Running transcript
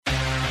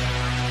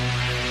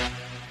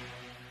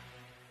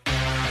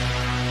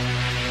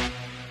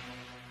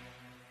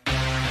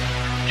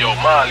Yo,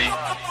 Mali,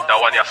 that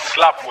one you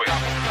slap with.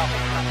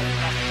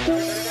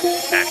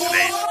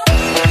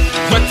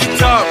 Wet it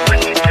up,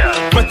 wet it up,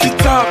 wet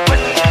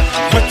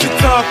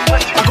it up.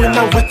 I'm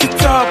gonna wet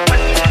it up,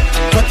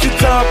 wet it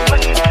up,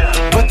 wet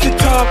it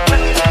up,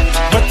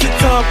 wet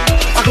it up.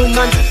 I'm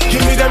gonna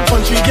give me them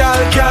country gal,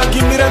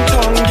 give me them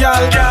tongue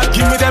gal,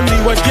 give me them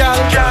leeward gal,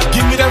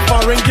 give me them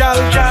foreign gal.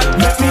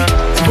 Make me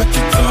wet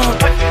it up,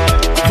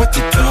 wet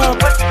it up,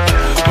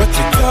 wet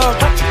it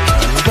up, wet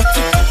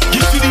it.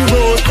 You see the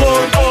road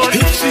code,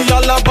 if she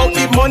all about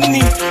the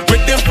money,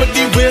 break them for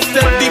the waist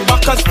and the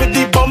backers for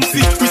the bumpsy.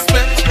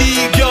 Respect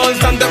the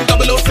girls and them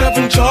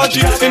 007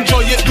 charges.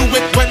 Enjoy it, do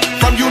it wet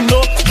from you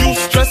know you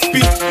stress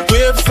me.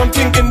 Wave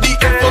something in the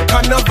air for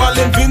carnival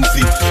and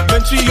Vincy.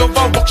 When she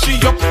over, walk she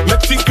up,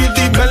 make she feel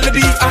the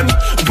melody and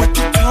wet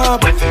it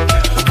up, wet it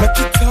up, wet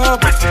it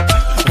up,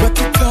 wet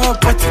it up,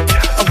 wet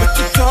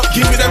it up.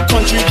 Give me them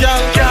country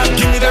gal,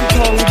 give me them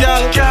tongue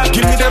gal,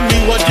 give me them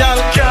leeward gal,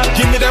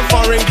 give me them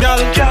foreign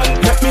gal.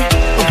 Let me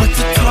wet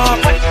it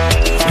up, wet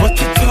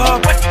it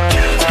up, wet it,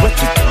 wet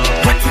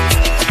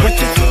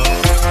it up.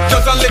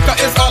 Just a liquor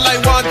is all I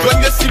want when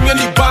you see me in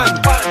the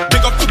band.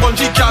 Big up to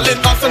Bungie Gallon,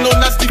 also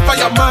known as the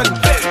fireman.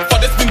 For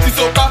this Vincy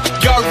soca,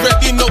 you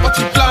already know what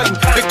you plan.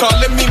 They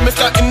calling me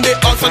Mr. Inde,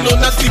 also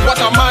known as the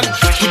waterman.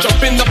 We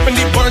jumping up in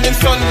the burning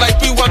sun like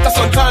we want a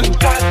suntan.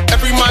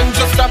 Every man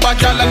just grab a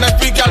gal and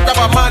every gal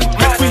grab a man.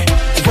 Make we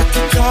wet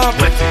it up,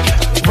 wet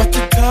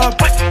it up,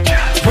 wet it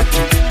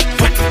up.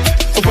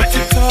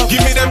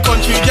 Give me them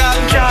country gal,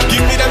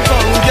 give me them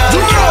tongue gal,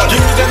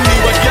 give me them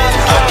leeward gal,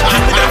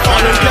 give me them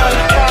foreign gal.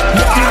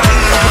 Make me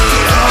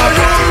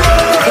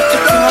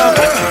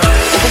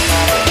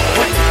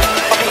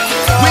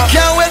we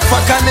can't wait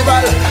for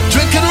carnival,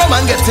 drinking rum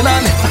and getting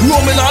on,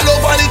 roaming all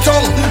over the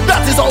town.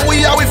 That is how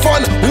we are with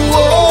fun.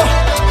 Ooh,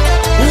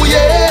 ooh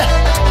yeah,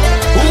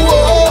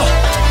 ooh,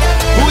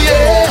 ooh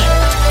yeah.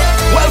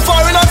 Well,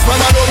 foreigners from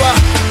all over,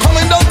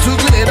 coming down to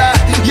Grenada.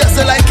 Yes,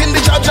 they like in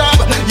the job.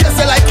 Yes,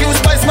 they like you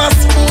spice mass.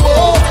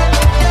 Ooh,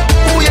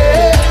 ooh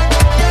yeah,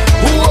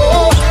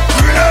 ooh.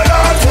 Grenada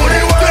to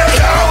the world. They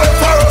can't wait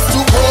for us to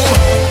come.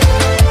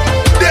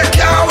 They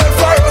can't wait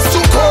for us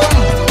to come.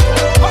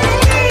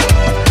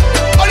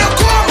 Oh, you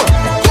come.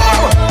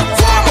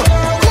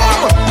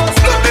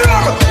 Split the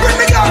rum, bring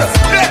the gas.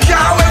 They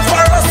can't wait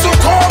for us to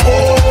come.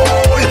 Oh,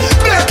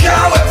 they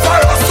can't wait for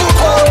us to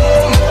come.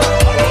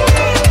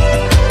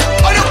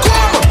 Oh, you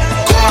come.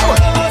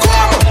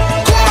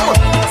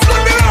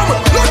 Split the rum,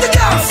 load the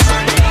gas.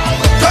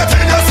 Get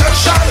in your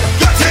section,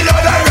 get in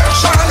your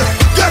direction.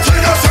 Get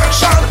in your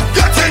section,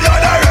 get in your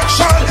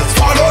direction.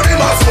 Follow the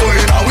mass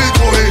going, and we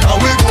going, and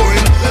we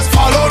going.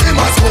 Follow the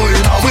mass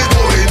going, and we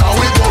going, and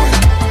we going.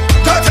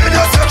 Get in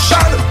your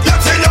section,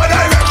 get in your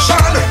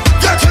direction.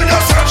 Get in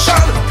your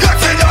section,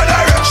 get in your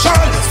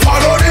direction.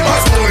 Follow the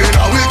mass going,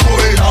 and we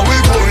going, and we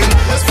going.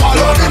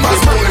 Follow the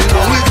mass going,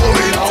 and we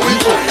going, and we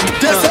going.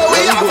 That's how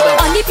we are.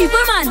 On the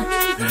people man,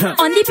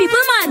 on the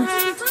people man,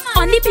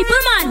 on the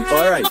people man.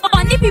 Alright.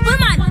 On the people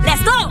man.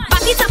 Let's go.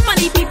 Back it up on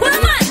the people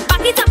man.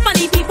 Back it up on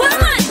the people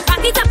man.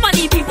 Back it up on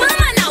the people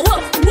man. Now whoa.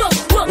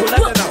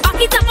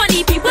 Back it up on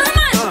the people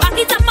man. Back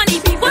it up on the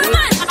people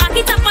man. Back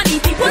it up on the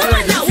people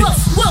man. Now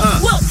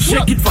whoa.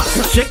 Shake it fast,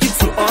 shake it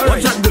slow.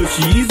 Watch that girl,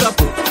 she is up.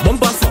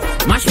 Bumper song,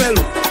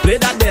 marshmallow. Play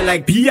that there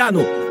like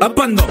piano. Up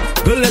and down,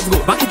 girl, let's go.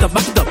 Back it up.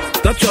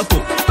 Touch your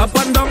toe. Up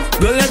and down,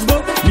 girl, let's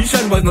go.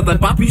 Mission was not a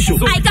papi show.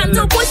 I come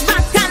to push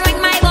back and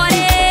ring my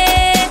body.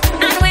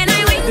 And when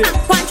I ring back,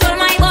 control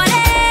my body.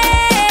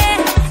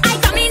 I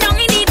come in down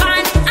in the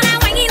van, and I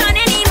wang in on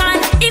any man.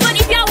 Even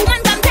if your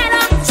woman come tell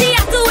her, she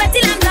have to wait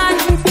till I'm done.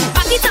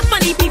 Back it up on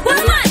the people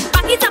man.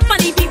 Back it up on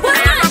the people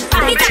man.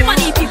 Back it up on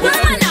the people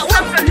man. Now whoa.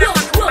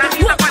 Back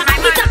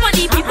it up on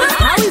the people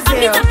man.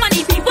 Back it up on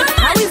the people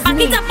man. Back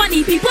it up on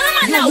the people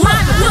man. Now whoa.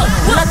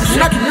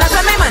 Not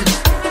on my man.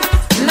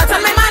 Not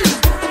on my man.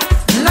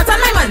 Not on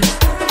my man.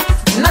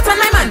 Not on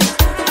my man.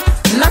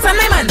 Not on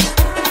my man.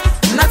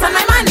 Not on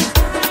my man.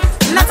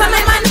 Not on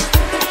my man.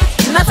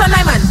 Not on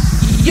my man.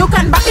 You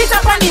can back it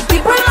up on the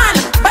people man,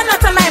 but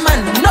not on my man.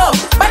 No,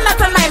 but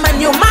not on my man.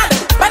 You mad,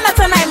 but not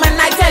on my man.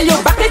 I tell you,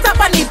 back it up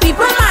on the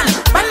people man,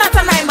 but not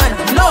on my man.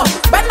 No,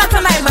 but not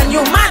on my man.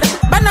 You mad,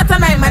 but not on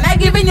my man. I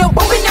giving you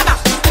boom in your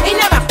back, in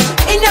your back,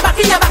 in your back,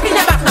 in your back, in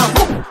your back now.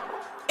 Boom.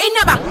 In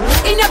your back,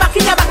 in your back,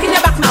 in your back, in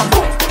your back now.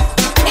 Boom.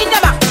 In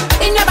your back,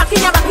 in your back, in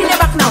your back, in your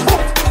back now.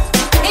 Boom.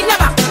 In your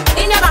back,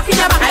 in your back, in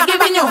your back. I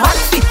giving you hot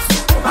feet,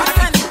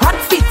 hot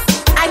feet.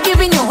 I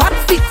giving you hot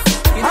feet,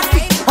 hot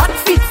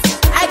feet.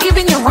 I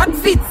giving you hot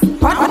feet,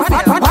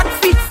 hot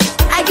feet.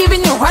 I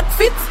giving you hot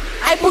feet.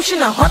 I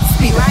pushing a hot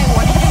speed.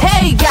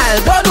 Hey girl,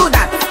 don't do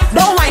that.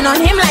 Don't whine on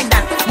him like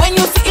that. When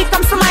you see it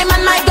comes to my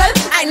man, my girl,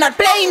 I not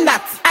playing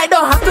that. I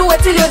don't have to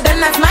wait till you're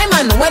done as my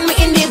man. When we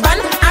in the van,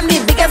 I'm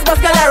the biggest boss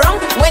girl around.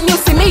 When you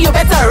see me, you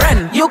better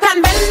run. You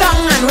can bend down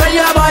and roll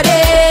your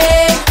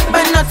body,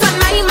 but not on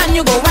my man.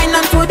 You go whine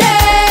on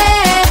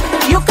today.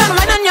 You can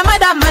whine on your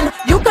mother man.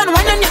 You can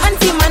whine on your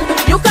auntie man.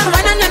 You can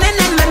whine on your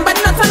nene man, but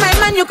not on my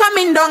man. You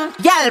coming down,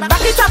 girl.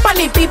 Back it up on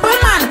the people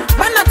man,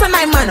 but not on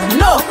my man.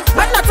 No,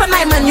 but not not on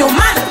my man, you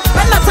man.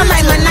 But not on my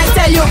man, I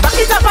tell you, back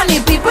it up on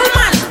the people,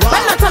 man.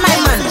 But not on my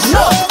man,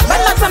 no. But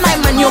not on my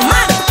man, you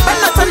man.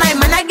 But not on my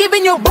man, I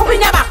giving you boop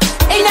in your back,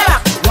 in your back,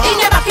 in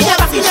your back, in your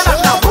back, in your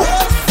back now, boop.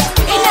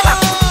 In your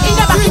back, in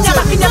your back, in your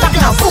back, in your back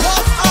now, boop.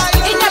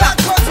 In your back,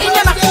 in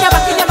your back, in your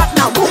back, in your back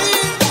now, boop.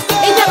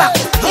 In your back,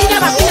 in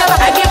your back, in your back,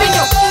 I giving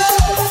you.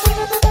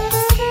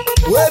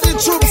 Where the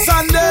troops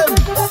and them?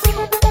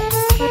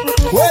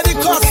 Where the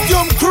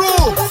costume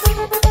crew?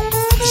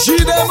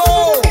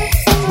 G-Demo,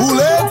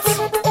 Bullet.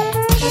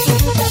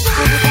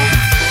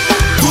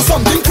 Do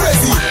something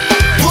crazy,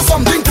 do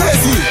something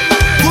crazy,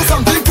 do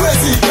something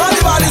crazy.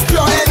 Carnival is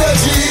pure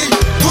energy.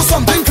 Do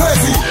something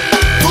crazy,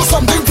 do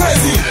something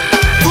crazy,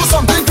 do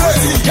something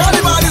crazy.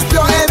 Carnival is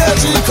pure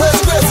energy.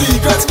 Crazy, crazy,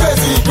 crazy,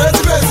 crazy,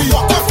 crazy, crazy.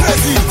 Walk up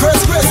crazy,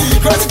 crazy, crazy,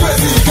 crazy,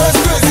 crazy, crazy,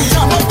 crazy.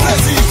 Jump up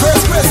crazy,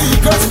 crazy, crazy,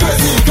 crazy,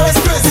 crazy,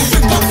 crazy, crazy.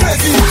 Pick up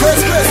crazy,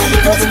 crazy, crazy,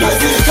 crazy,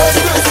 crazy,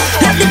 crazy, crazy.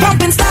 Let the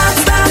pumping start,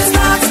 start,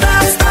 start,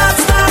 start, start,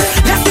 start.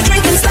 Let the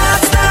drinking start,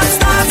 start,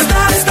 start,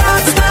 start,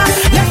 start, start.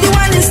 Let the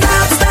whining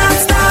start, start,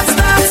 start,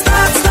 start,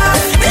 start, start.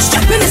 This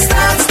jumping is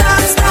start,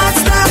 start, start,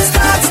 start,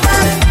 start,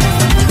 start.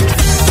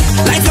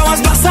 Like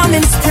flowers blossom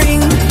in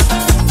spring,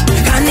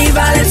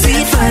 carnival and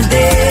sweet for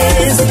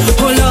days.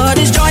 Oh Lord,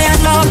 it's joy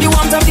and love the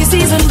warmth of the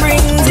season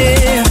brings,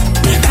 yeah.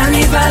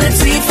 Carnival and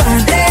sweet for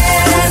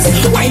days,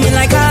 whining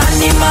like an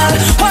animal.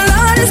 Oh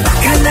Lord, it's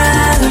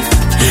bacchanal.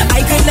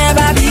 I could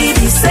never be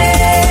the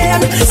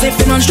same.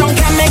 Sipping on strong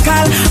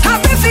chemical,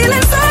 happy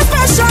feeling so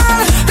special.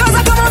 Cause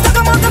I come out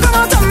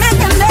to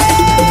make a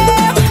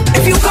name.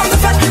 If you come to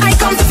fed, I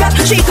come to fed.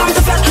 She come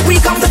to fed, we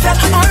come to fed.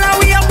 All our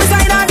way up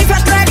beside our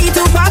fed, ready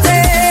to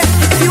party.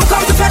 If you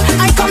come to fed,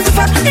 I come to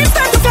fed. It's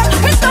time to fed,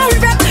 with no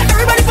regret.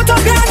 Everybody put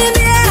up your hand in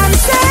the air and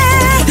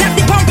say, let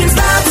the pumping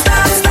start,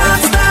 start, start,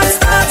 start,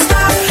 start,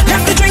 start.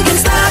 Let the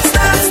drinking start,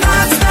 start,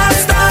 start, start,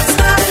 start,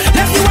 start.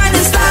 Let the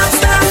whining start,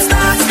 start,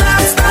 start,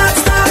 start, start,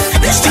 start.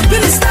 This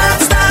jumping is start,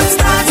 start,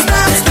 start,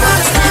 start,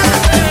 start, start.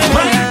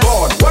 My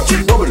God, watch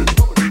it bubble.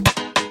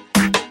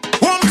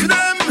 Home to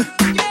them.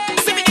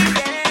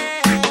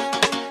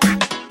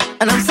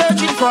 And I'm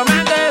searching for my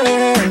girl.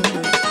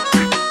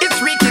 It's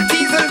Ricky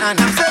Teasel, and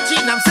I'm searching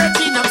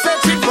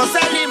for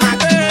Sally, my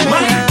girl.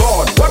 My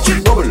God, watch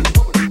it bubble.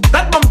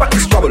 That bumper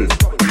is trouble.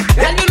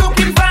 Then you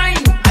looking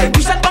fine. I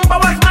wish that bumper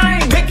was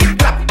mine. Make it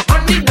clap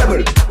on the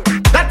double.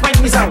 That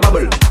wine is a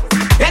bubble.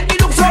 Then you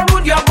look so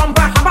rude, your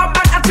bumper have a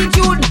bad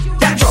attitude.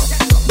 That drop,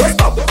 don't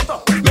stop.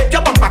 Make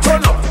your bumper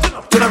turn up.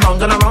 Turn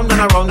around and around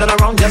and around and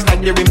around, just like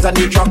the rims on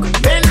the truck.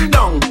 Bend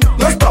down,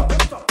 don't stop.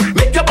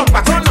 Make your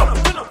bumper turn up.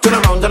 Turn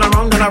around and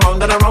around and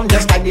around and around,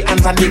 just like the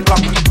hands on the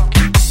clock.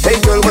 Hey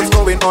girl, what's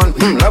going on?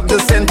 Love the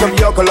scent of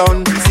your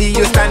cologne. See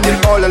you standing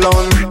all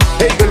alone.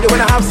 Hey girl, you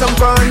wanna have some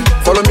fun?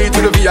 Follow me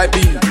to the VIP.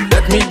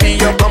 Let me be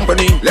your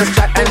company. Let's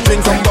chat and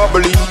drink some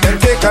bubbly. Then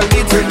take a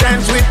little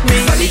dance with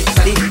me. Sally,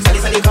 Sally, Sally,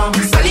 Sally, come.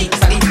 Sally,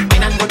 Sally,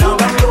 wine and go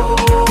down low.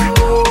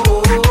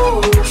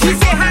 She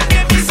say her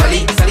name is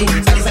Sally, Sally,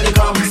 Sally, Sally,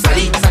 come.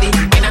 Sally, Sally,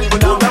 wine and go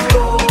down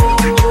low.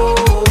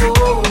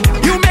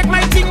 You make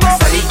my thing go.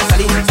 Sally,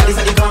 Sally, Sally,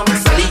 Sally, come.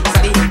 Sally,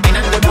 Sally, wine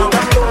and go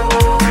down low.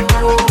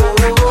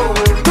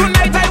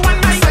 Tonight I want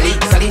my Sally,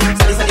 Sally,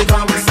 Sally, Sally,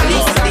 come. Sally,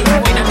 Sally,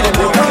 wine and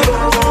go down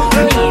low.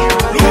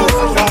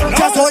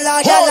 Just hold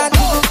on, girl, and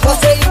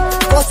fussy,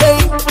 you're the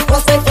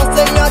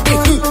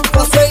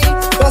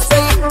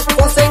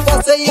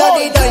fussy, you're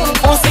the die.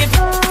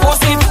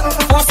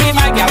 Pussy,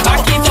 my girl,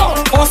 back it up.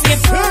 Pussy.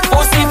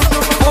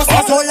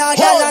 Just hold on,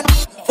 girl, and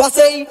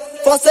fussy,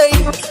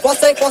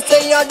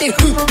 you're the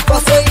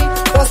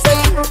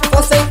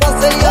fussy,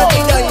 you're the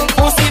die.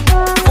 Pussy,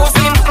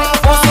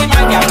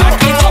 my girl,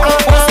 back it up.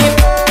 Pussy,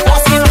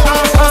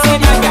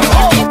 my girl,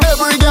 back it up.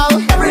 Every girl,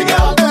 every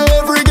girl,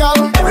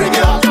 every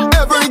girl,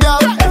 every girl,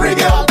 every girl, every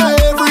girl,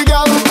 every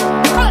girl.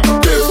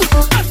 Dip,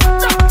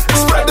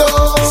 spread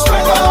out,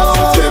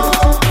 dip,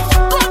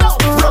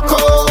 rock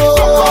out,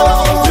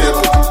 dip,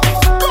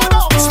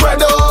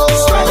 spread out,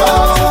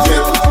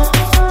 dip,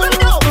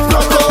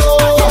 rock out.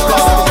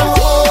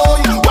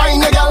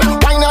 Wine a girl,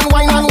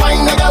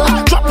 wine a girl.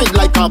 Drop it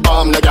like a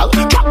bomb, a girl.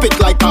 Drop it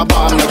like a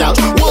bomb, a girl.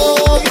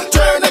 Whoa,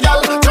 turn a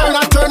girl, turn a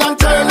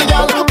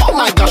girl. Oh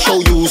my gosh, show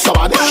you so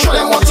bad. Show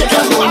them what you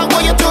can do. I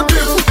want you to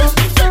dip,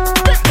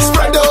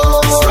 spread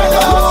out,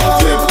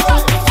 dip,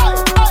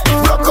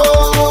 rock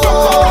out,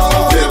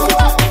 dip,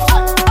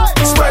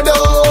 spread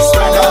out,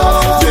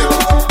 dip,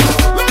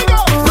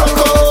 rock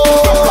out.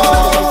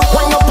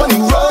 Wind up on the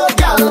road,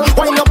 girl.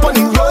 Wind up on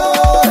the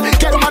road.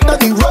 Get mad on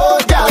the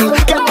road, girl.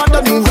 Get mad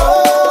on the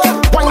road.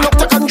 Wind up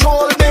to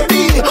control,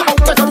 baby. Out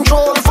to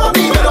control for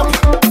me. Get up,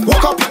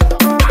 walk up,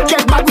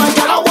 get mad, my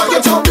girl. I want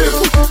you to dip,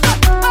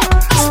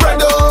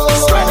 spread out,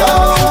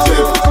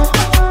 dip,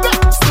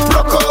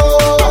 rock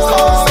out,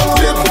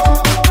 dip,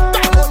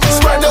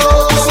 spread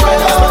out,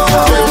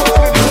 dip.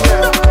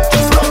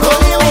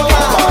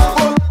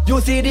 You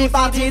see the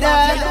party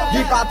there,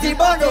 the party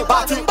burn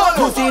up.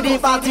 You see the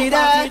party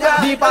there,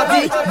 the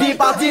party lit, the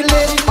party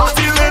lit,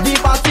 the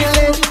party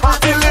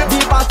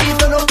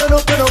turn up,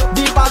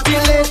 the party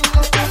lit,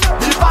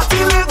 the party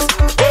lit.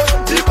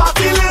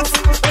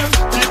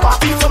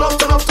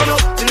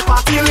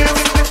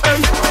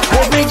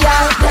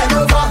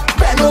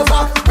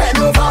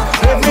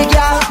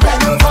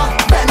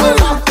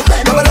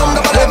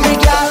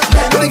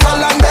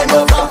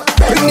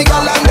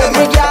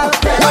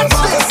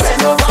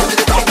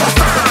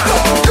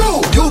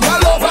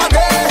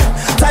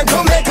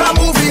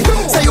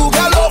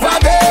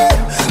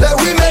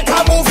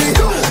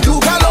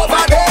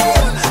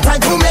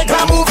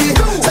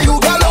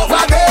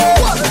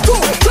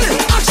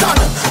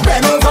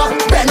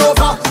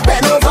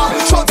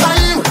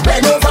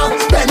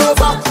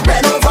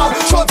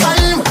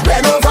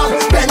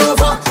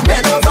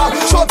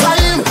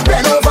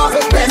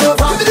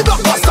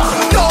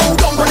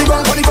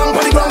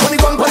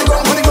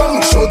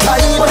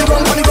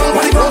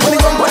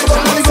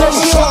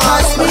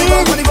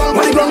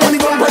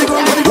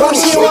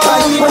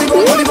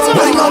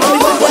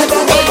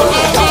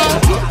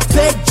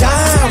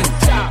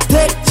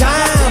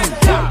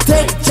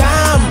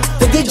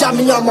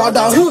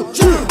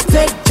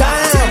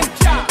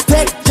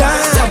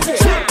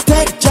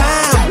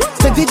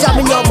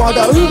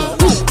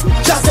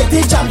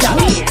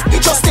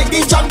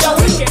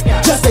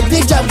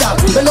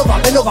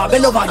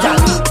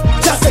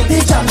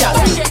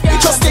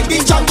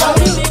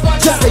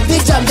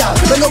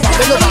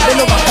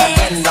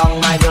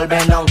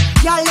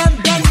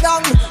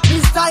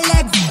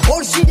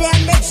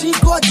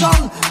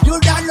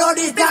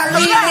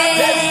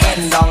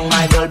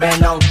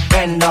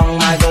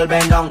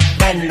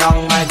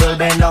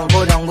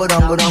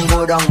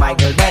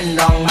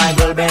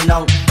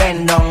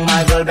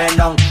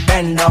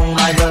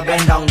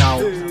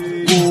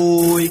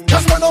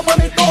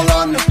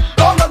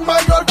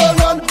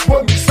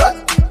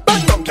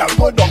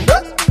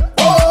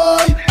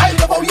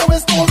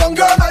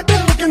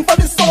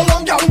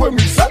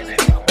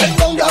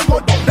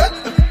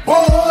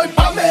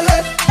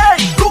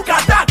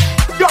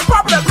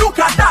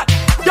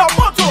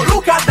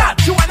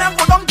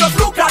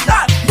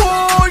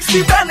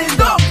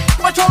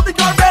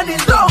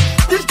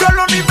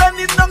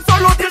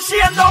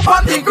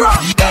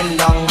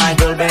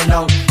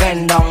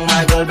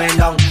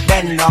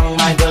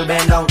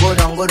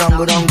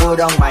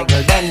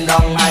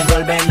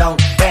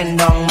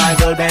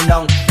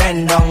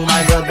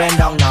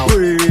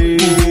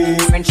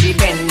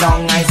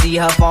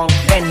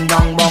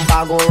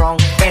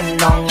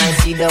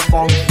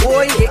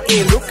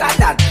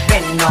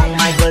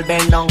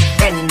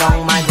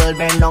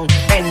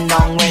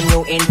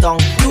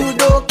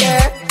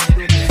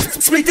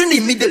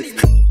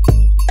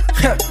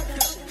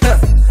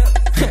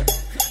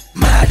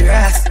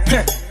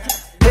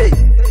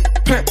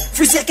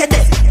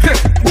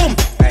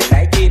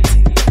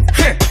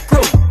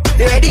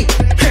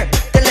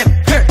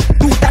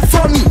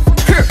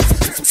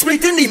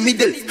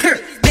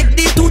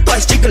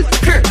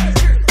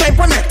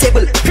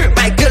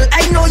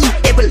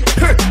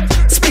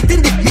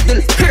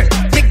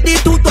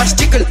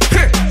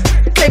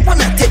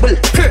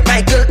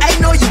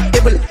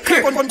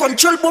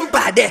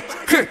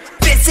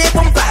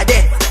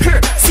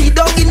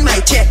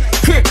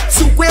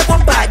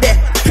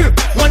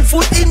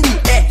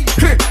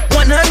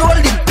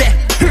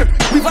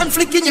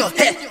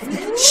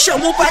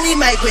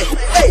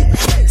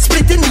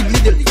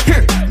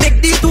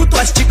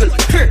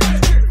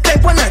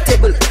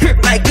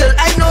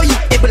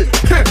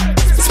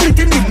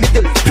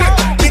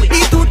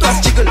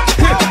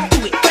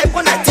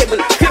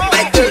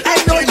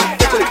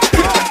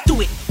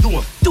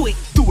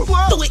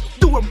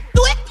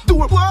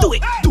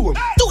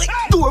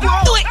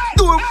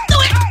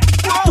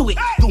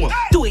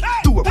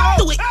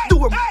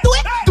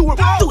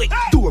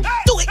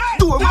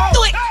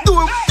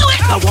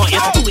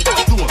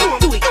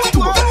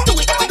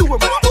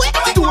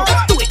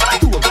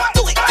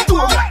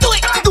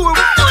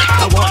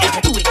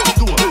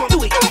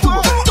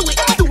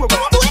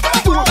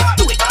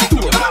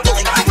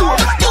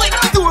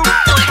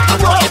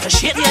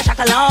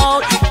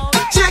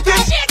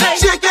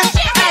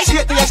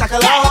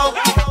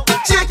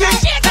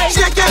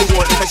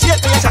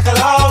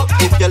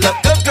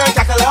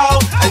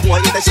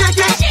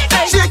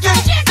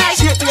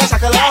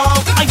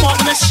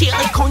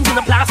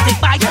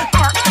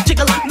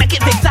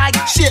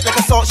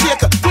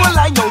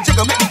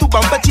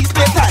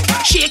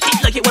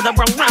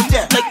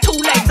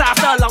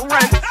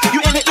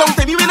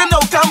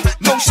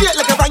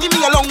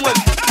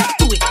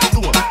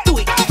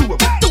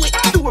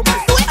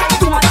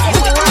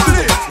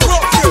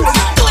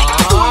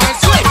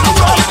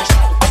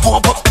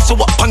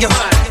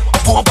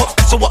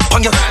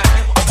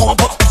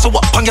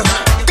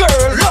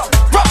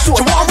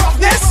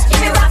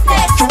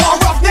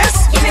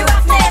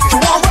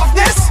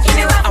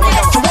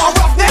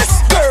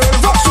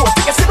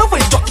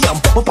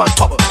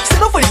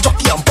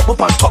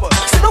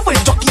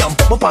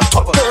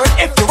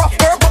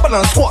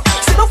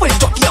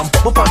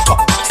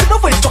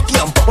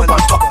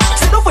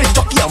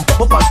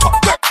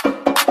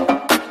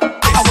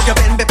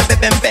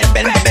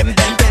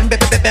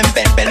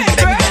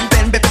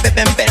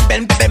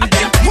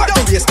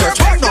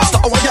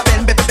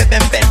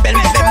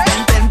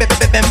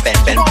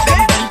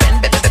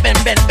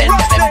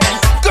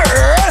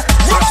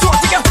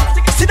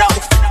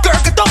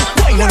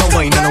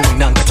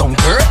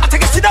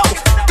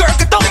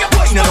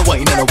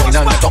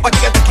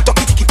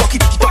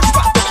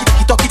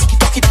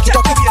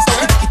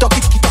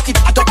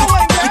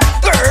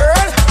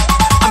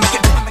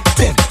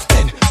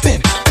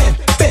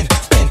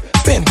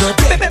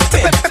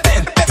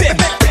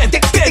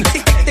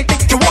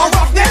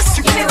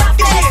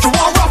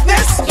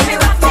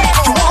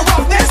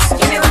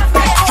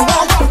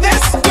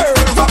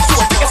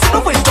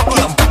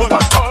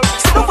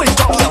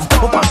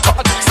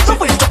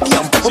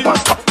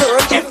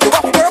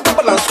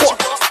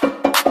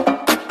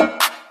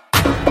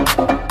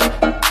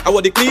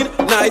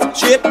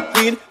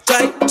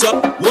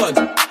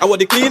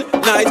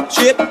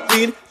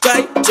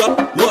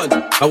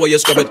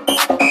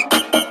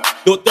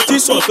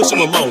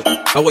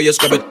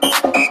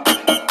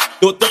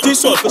 No dirty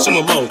saltfish in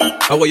my mouth.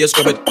 How will you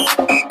scrub it?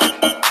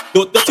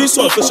 No dirty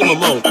saltfish in my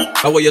mouth.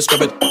 How will you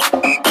scrub it?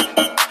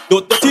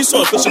 No dirty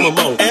saltfish in my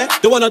mouth.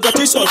 Don't want a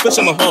dirty saltfish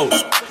in my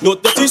house. No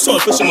dirty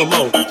saltfish in my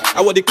mouth.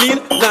 I want the clean,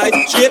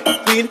 nice, shape,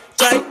 clean,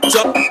 tight,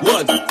 up,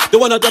 one.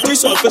 Don't want a dirty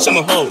saltfish in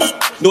my house.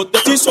 No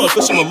dirty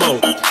saltfish in my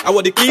mouth. I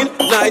want the clean,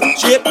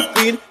 nice, shape,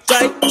 clean,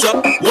 tight,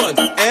 up, one.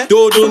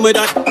 Don't do me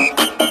that.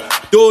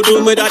 Don't do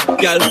me that,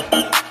 girl.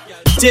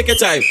 Take your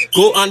time,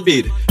 go and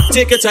bathe.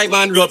 Take your time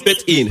and rub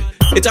it in.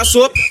 It's a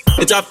soap,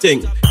 it's a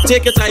thing.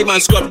 Take your time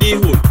and scrub the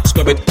hole.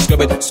 Scrub it,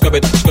 scrub it, scrub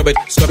it, scrub it,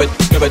 scrub it,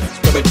 scrub it,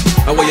 scrub it.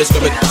 And when you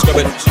scrub it, scrub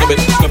it, scrub it,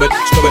 scrub it,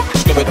 scrub it,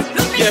 scrub it.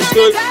 Yes,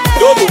 good.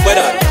 Don't move with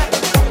that.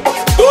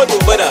 Don't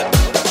move with that.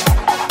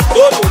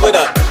 Don't move with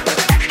that.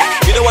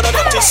 You know what I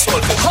got this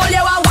salt. Oh, you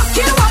are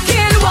walking,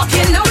 walking,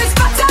 walking. Now it's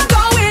better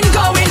going,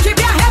 going.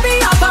 Keep your heavy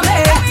off of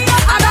me.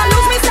 I don't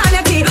lose me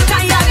sanity.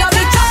 Tired of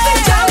me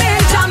jumping,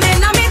 jumping,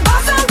 jumping. And me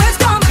boss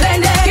always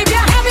complaining. Keep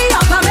your heavy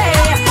off of me.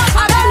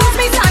 I don't lose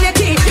me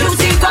sanity. You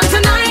see from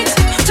tonight,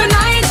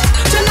 tonight,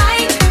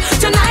 tonight,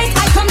 tonight.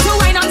 I come to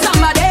wine on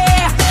somebody.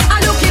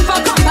 I'm looking for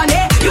company.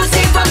 You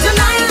see from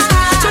tonight,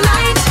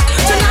 tonight,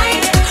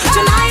 tonight,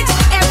 tonight.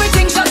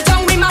 Everything shut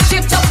down. We must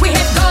shift up. We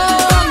hit go.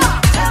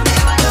 Tell me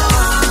what you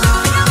want.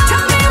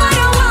 Tell me what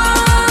you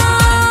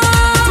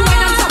want. To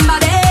wine on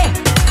somebody.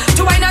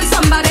 To wine on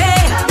somebody.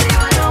 Tell me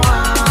what you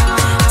want.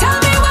 Tell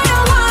me what you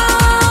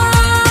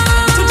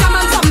want. To jam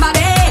on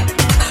somebody.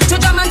 To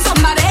jam on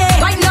somebody.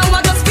 Right now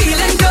I'm just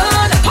feeling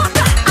good.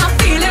 I'm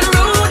feeling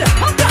rude.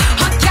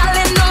 Hot gal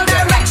in all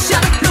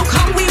direction. Look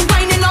how we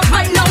winding up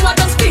right now. I'm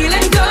just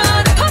feeling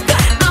good.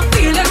 I'm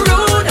feeling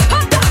rude.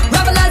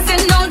 Revelers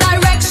in all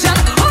direction.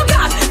 Oh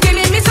God, give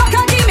me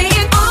sucker, give me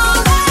it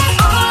all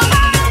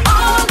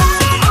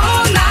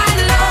night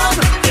long,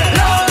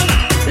 long,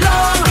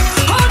 long.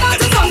 Hold on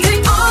to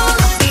something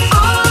all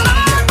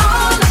night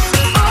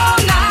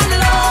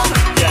long,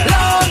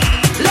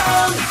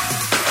 long.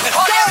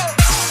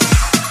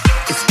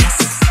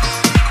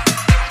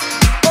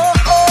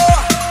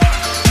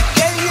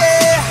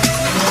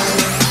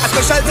 A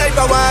special type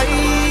of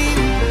wine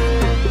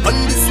on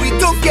the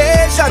sweet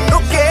occasion,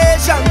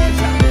 occasion.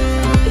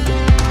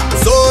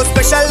 So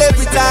special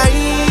every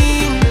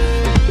time.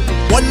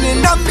 One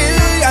in a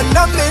million,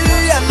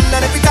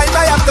 and every time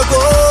I have to go.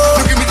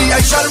 You give me the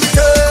I shall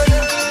return,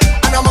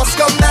 and I must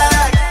come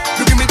back.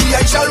 You give me the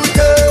I shall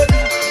return,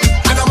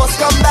 and I must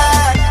come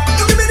back.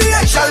 You give me the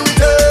I shall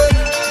return,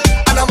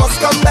 and I must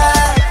come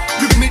back.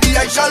 You give me the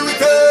I shall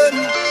return,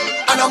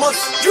 and I must.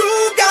 You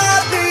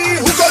got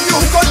me. Hook on you,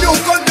 hook on you,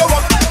 hook on you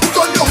up. Hook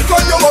on you, hook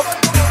on you up.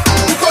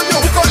 Hook on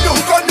you, hook on you,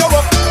 hook on you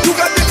up. You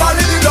got me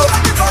falling in love.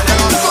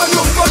 Hook on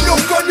you, hook on you,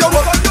 hook on you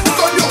up. Hook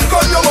on you, hook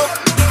on you up.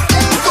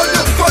 Hook on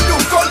you, hook on you,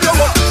 hook on you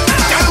up.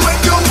 And when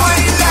you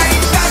whine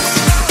like that,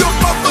 you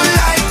bubble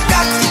like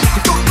that,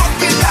 you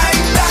rock it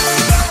like that,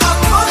 I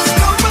must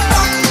come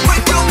back.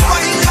 When you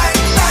whine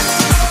like that,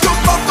 you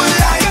bubble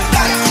like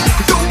that,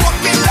 you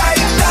rock it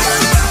like that,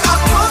 I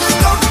must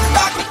come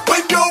back.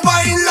 When you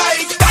whine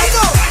like that,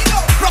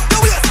 rock the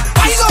waist,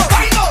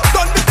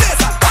 done the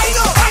place,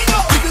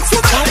 even so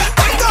bad,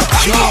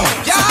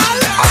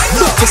 I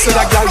look to see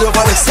that girl you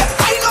want to set.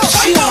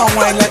 She don't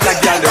whine like that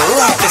girl you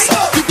rock this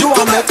up.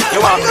 You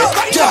want me,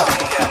 yeah.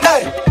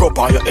 Hey, go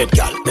on your head,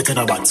 girl, better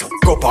no bounce up.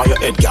 Go on your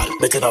head, girl,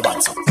 better no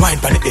bounce up. Wine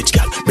on the edge,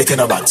 girl, better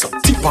no bounce up.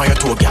 Tip on your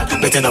toe, girl,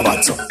 better no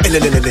bounce up.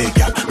 Elelelele,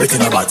 girl, better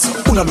no bounce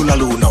up. Una lula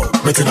lu now,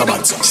 better no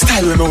bounce up.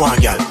 Style with me one,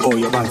 girl, oh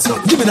you bounce up.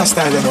 Give me that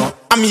style, you know.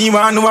 I mean,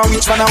 want know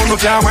which one I wanna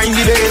can wind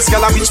the bass,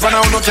 girl. Which one I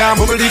wanna can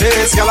bubble the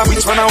bass, girl.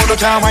 Which one I wanna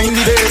can wind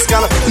the bass,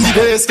 girl. The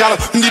bass, girl,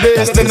 the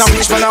bass. Then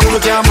which one I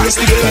wanna can boost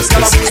the bass,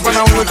 girl. Which one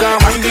I wanna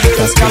can wind the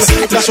bass, girl.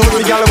 Flash on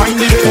the girl,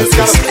 wind the bass,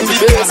 girl. The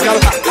bass, girl.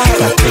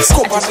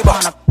 Scope on the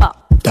box.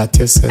 That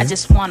you say. I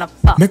just wanna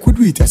fuck. Make we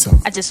do it, yes, sir.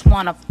 I just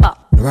wanna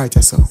fuck. Right,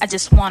 yes, sir. I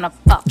just wanna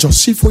fuck. Just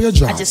shift for your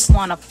job. I just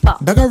wanna fuck.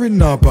 Dagger in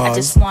now, boss. I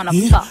just wanna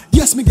fuck.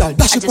 Yes, me girl,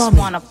 dash I it just for me.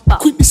 wanna fuck.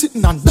 Quit me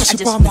sitting and dash I it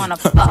just for me. wanna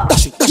fuck.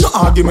 Dash it, dash it. No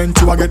argument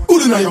to I get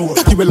good in your.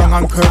 Take you along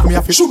and curve me,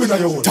 I feel shoe in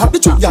your. Tap the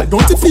truth, girl,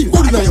 don't it feel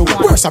good in your.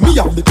 Worse, me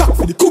have the top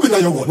for the coup in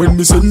your. When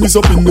me send this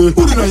up in there,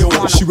 good in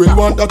your. She will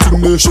want that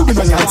thing there, shoe in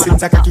your.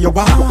 Since I cocky your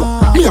bar,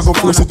 me I go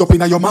force it up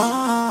in your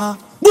ma.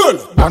 Well,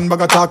 one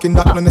bag of talking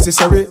that not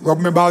necessary. Rub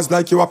me balls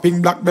like you a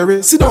pink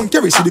blackberry. Sit down,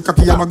 carry, see the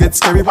cocky and I get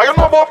scary. I don't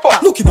know about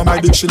fuck. Looking at my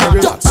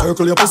dictionary.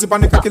 Circle your pussy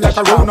on the cocky like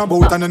a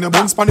roundabout, and then your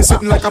bones pan is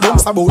sitting like a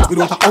bounce about.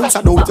 Without an ounce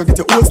of doubt, you get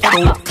your old star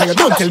out. Cause you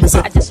don't tell me say.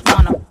 I just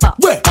wanna fuck.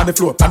 Where? On the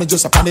floor, on the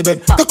just up on the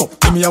bed. Cock up,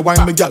 give me a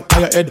wine, me girl,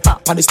 on your head.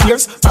 On the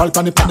stairs,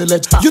 balcony, on the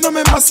ledge. You know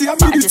me, see I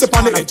me this step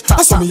on the edge.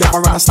 I saw me up a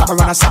run a stab,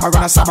 run a stab,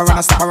 run a stab, run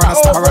a stab, run a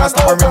stab, run a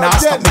stab, run a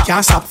stab. Me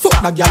can't stop. Fuck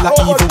that girl like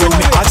evil when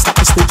me hard stop.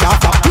 Me stay can't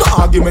stop. No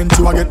argument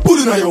to I get put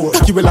in your.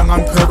 Cocky well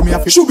and curve me a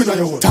fish, shoe in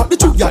your. Tap the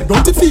truth, girl,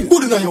 don't it feel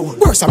good in your.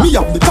 Worse, me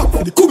have the top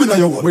for the coup in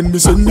your. When me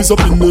send this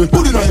up in there,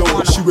 put in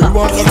your. She will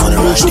want that in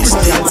there, shoe in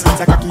your. Since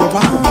I cocky your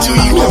back,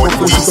 me have to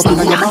push it up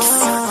in your mouth.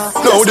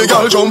 Now the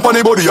girl jump on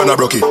the body and I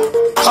broke it.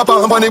 Hop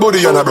on the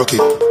body and I broke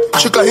it.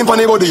 She climb on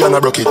the body and I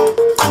broke it.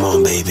 Come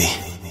on, baby.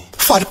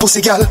 Fat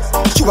pussy girl,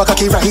 you a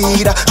cocky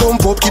rider.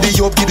 Jump up, giddy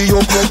up, giddy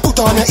up. Put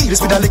on your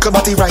heels with a little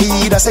body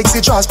rider.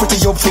 Sexy draws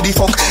pretty up for the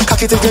fuck.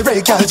 Cocky take a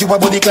break, girl, you a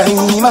body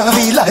climber.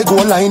 Feel like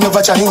go line your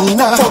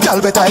vagina. Fuck girl,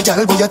 better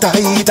girl, be a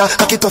tighter.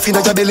 Cocky tough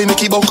inna your belly,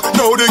 make it buck.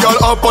 Now the girl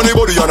up on the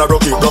body and a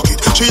rock it, rock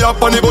it. She up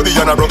on the body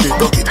and a rock it,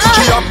 rock it.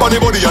 She up on the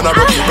body and a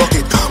rock it, rock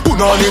it.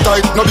 Put on it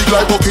tight, no big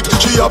like bucket.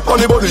 She up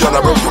on the body and a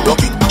rock it,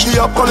 rock it. She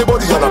up on the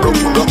body and a rock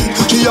it, rock it.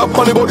 She up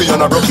on the body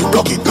and a rock it,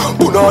 rock it.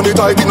 Put on it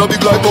tight, no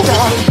big like bucket.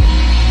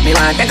 Me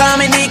want to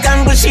come and dick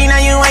and push in on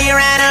you while you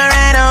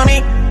ride on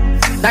me.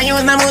 Don't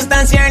use no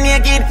moustache, your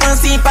naked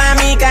pussy for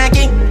me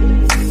cocky.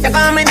 You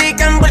come and dick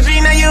and push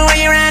in on you while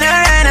you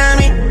ride on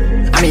me.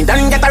 I mean,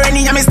 don't get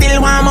already, I me still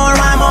want more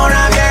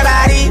of your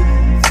body.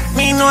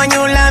 Me know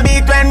you love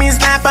it when me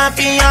slap up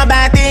in your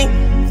body.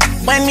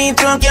 When me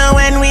choke you,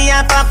 when we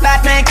a fuck,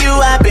 that make you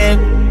happy.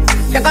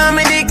 You come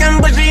and dick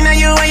and push in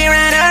on you while you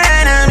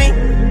ride on me.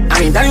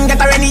 I mean, don't get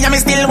already, I me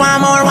still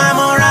want more of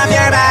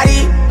your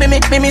body.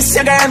 Me miss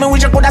your girl, me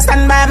wish you coulda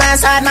stand by my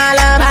side, my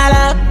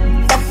love.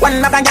 Fuck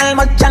one of a girl,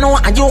 but you know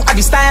and you have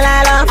the style,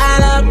 I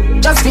love.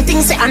 Just fi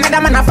think say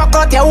another man a fuck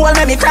out your hole,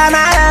 make me cry,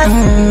 my love.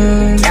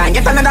 Can't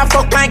get another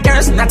fuck like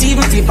yours, not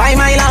even if I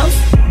my love.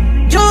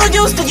 You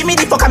used to give me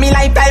the fuck of me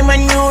lifetime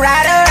when you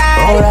ride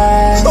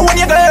alright. But when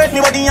you go hurt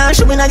me body and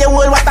show me now your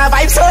whole what a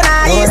vibe so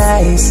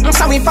nice.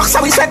 So we fuck,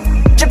 so we sweat,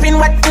 dripping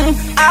wet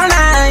all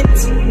night.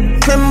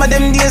 Remember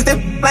them days,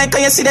 them like how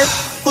you see them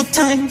good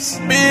times,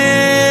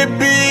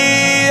 baby.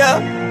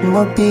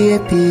 My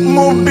baby,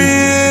 my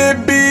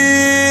baby,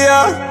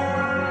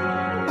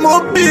 my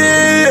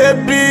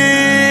baby.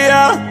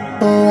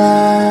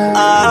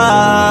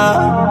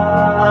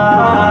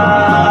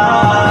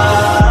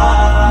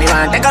 Me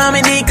want to come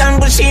and dick and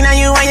push in on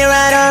you while you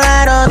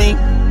ride on me.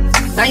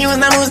 Now use the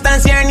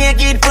moustache, your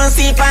naked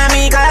pussy for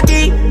me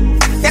cocky.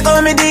 They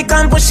come and dick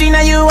and push in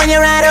on you when you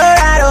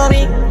ride on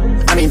me.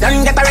 I mean,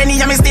 don't get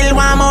already, I me still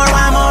want more of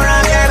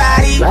your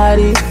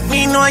body.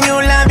 Me know you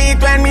love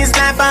it when me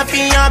slap up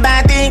in your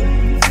body.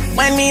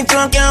 When me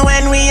choke you,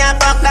 when we a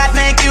fuck, that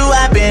make you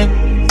happy.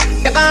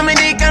 You come and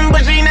dick and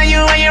push in on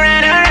you when you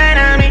ride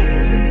on me.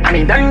 I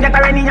mean, don't get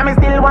already, I me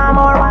still want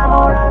more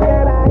of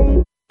your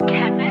body.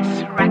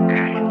 Chemist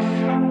Records.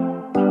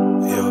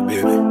 Yo,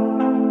 baby,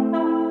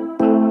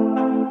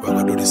 we're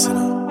gonna do this, you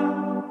know.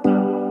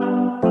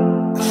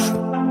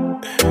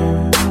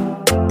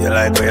 You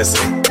like what you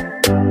say?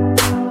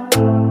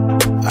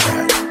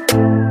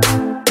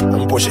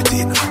 Push it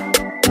in.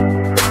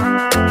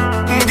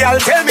 Girl,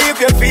 tell me if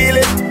you feel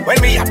it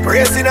when me a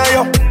pressing on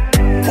you.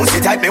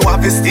 Pussy tight, me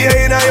want to stay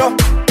in on you.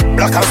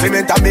 Black and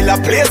cement and me la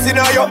place in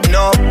on you.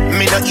 No,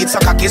 me no eat so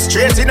cocky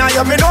straight in on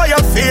you. Me know you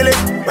feel it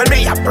when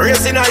me a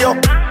pressing on you.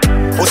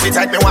 Pussy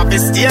tight, me want to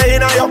stay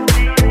in on you.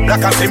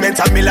 Black and cement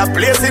and me la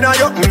place in on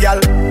you.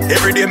 Girl,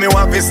 every day me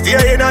want to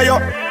stay in on you.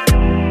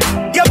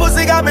 Your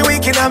pussy got me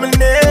weak in on my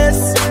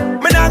knees.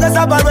 Me nah go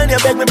stop when you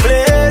beg me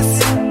place.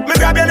 Me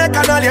grab your neck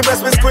and all your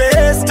breast me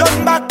squeeze.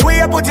 Turn back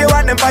way, put you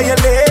on them by your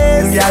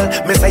knees. Girl,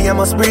 me say you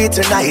must breathe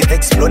tonight.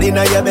 Exploding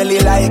on your belly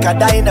like a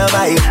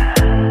dynamite.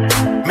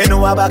 Me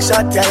know a back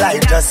shot your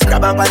life. Just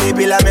grab up on the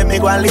pillar, make me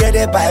go and lay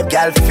the pipe.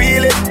 Girl,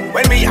 feel it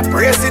when me a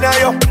pressing on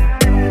you.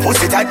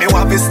 Pussy tight, me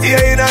want to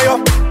stay in on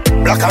you.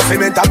 Black and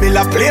cement and me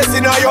la place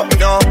in on you.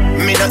 No,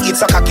 me no eat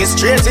so cocky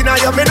straight in on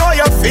you. Me know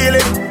you feel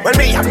it when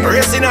me a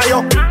pressing on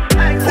you.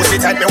 Pussy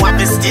tight, me want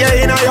to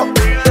stay in on you.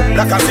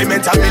 Black and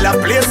cement and me la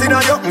place in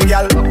on you,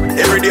 girl.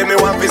 Every day me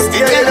want to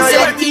stay in on you.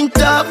 Setting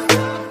top,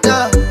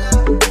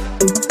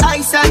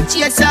 ice and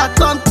chaser,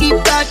 come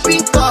keep that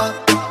drink up.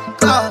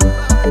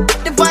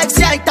 The vibes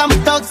right, I'm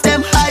thugs,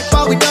 them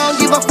hyper, we don't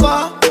give a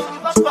fuck.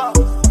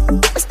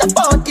 Mr.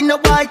 Bout in the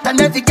white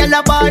and every girl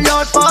a ball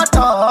out for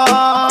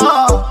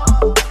talk.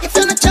 If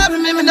you're not trouble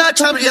me, me not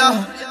trouble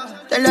you.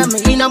 Tell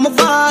me in on my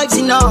vibes,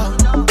 you know.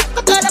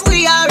 I tell them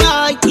we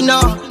alright, you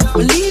know.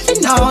 We're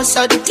leaving now,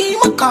 so the team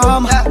will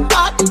come.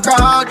 Part the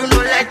crowd, you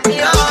know, let me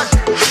out.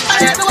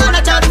 And everyone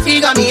I try to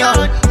figure me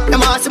out.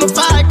 Them ask me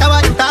fight,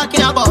 what you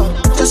talking about?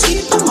 Just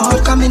keep them all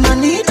coming, I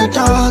need a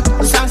dog.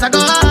 The songs I go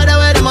harder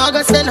where them all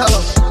go send up.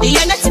 The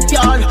energy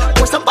pure,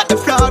 post up on the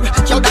floor.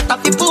 Yo, that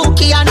off the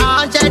bookie and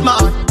 100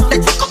 more.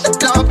 Let's fuck up the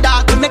club,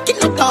 dog, we're making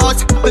no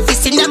toss. We're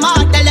fisting them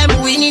out, tell them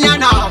winning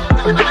and all.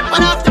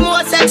 One of the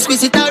most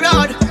exquisite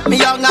around. Me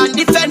young and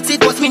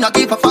defensive, was me not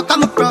give a fuck,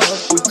 I'm a pro.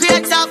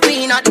 Great of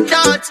queen of the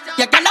clouds.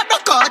 You cannot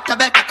block out, I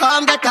better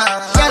come get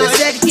out. Girl,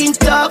 everything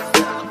tough.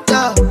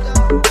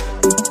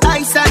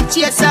 Ice and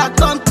chaser,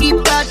 come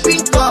keep that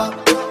drink up.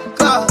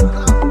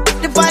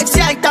 The vibes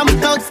right, I'm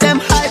thugs, them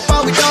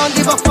hyper, we don't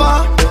give a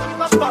fuck.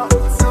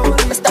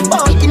 Mr.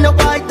 Bout in the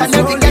white and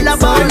every girl a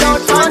ball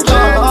out on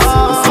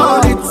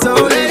top. It's so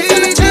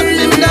late, turn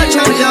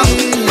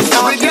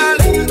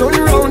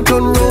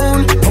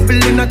round,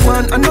 bubble in a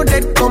can, I know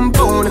that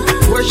compound.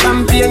 Pour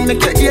champagne,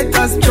 make your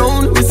haters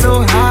drown. We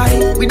so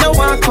high, we don't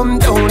want come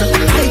down.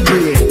 High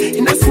grade,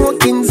 in a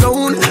smoking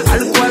zone.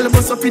 Alcohol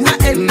bust up in a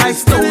head like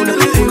stone.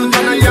 Full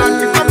down a yard,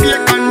 pick up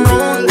your can round.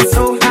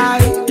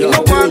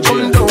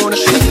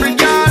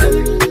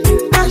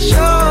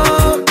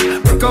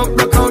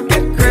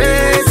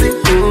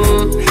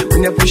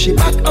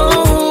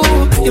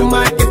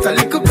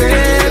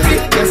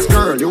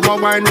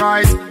 wine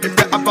right. If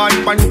the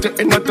avoid punch it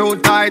in a too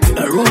tight.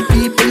 The room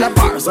people are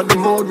bars on the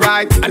mood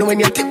right. And when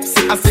you're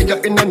tipsy, I see you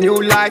in a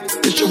new light.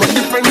 You show a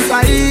different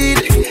side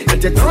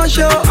that you don't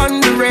show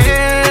on the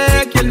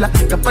regular.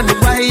 Up on the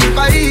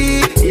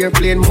Wi-Fi,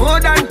 airplane more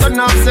than turn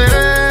off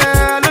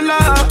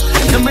cellular.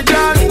 Let me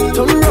down,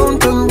 turn round,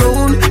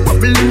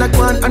 bubble in a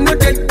can and no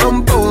dead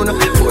compound.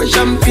 Pour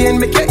champagne,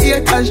 make your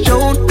ears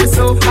shown. We're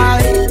so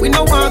high, we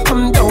no want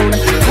come down.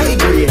 High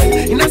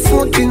grade, in a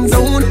smoking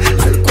zone.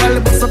 Alcohol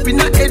bust up in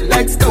a head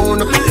like stone.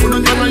 Put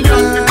it on a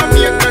young,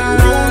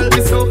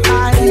 we're so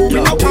high, we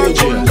no want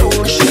come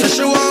down. She said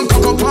she want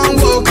cock up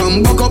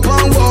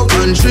and walk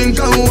and drink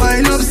and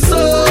wine up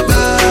so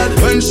bad.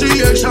 When she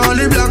hear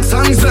Charlie Black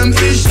songs, them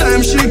each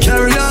time she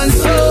carry on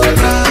so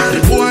bad. The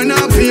boy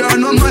not pay her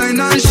no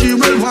mind and she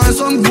will want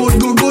some good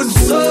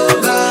so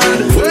bad.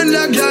 When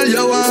that girl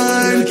you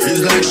wine,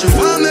 it's like she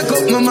want make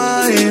up my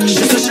mind.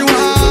 She said she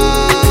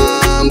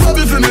want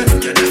bubble for me.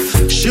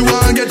 She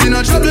want get in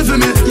a trouble for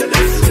me.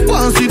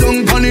 Want see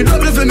down on the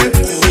double for me.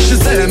 She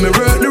say me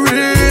work the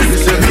race. She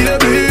say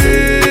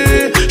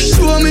baby,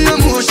 show me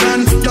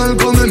emotion. Girl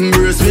come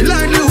embrace me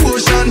like the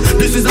ocean.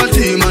 This is a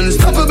team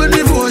unstoppable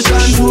devotion.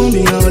 Show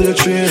me all your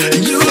tricks.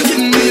 You give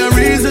me a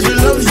reason to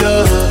love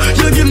ya.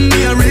 You give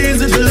me a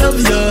reason to love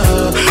ya.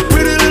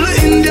 Pretty little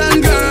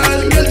Indian girl,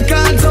 get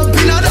caught up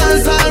in a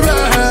dancehall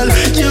world.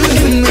 You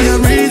give me a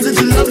reason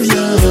to love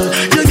ya.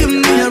 You give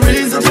me a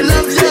reason to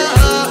love ya.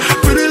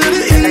 Pretty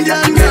little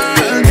Indian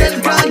girl, get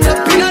caught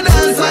up in a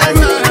dancehall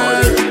world.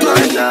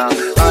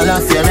 All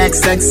of your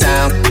XX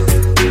sound,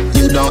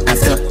 you don't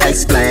have to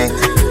explain.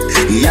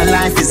 Your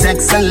life is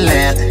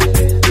excellent.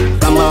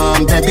 Come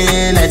on, baby,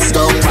 let's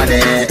go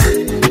party.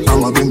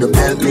 I'ma bring the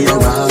Bentley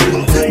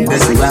around.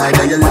 Best ride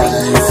of your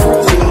life.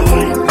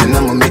 And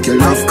I'ma make your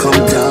love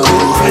come down.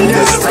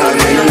 Best time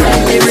of your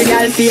life. Every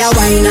girl feel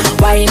wine.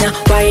 Wine,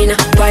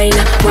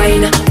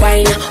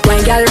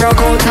 girl rock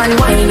out and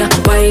wine.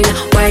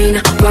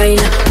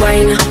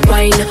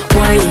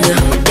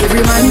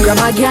 Every man grab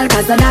a girl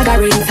 'cause the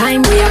dagger in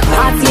time. We a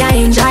party, I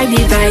enjoy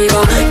the vibe.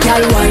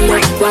 Girl wine.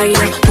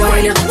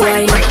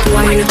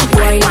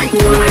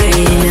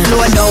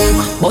 Slow down,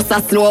 bust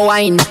a slow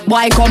wine.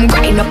 Boy come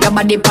grind up your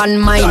body pan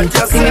mine.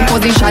 See me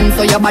position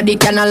so your body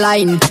can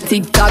align.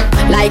 Tick tock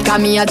like a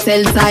me a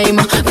tell time.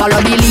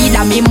 Follow the lead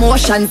of me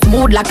motion,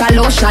 smooth like a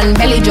lotion.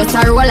 Belly just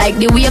a roll like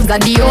the waves of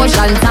the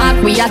ocean. Talk,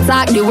 we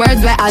attack the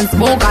words we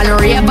unspoken.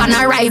 Rave and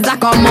a rise a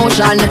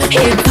commotion.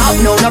 Hip top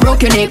now, no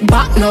broke your neck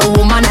back. No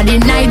woman of the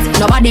night,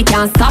 nobody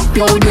can stop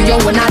you. Do you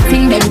wanna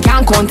think them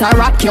can't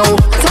counteract you?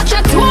 Touch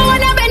your toe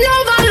when you bend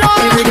over low.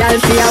 Every girl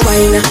feel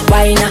wine.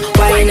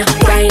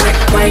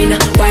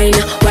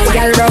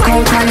 Girl rock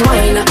out and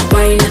wine.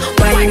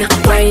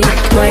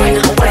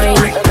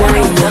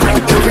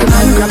 Every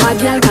man grab a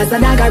girl 'cause the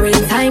dagger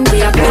in time.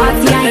 We a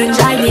party, I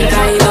enjoy the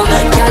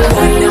vibe. Girl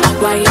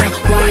wine.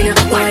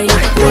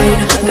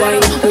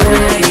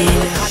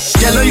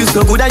 Girl, you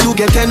so good that you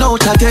get 10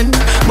 out of 10.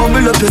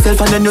 Bumble up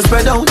yourself and then you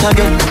spread out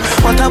again.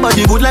 What about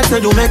the good like say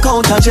you make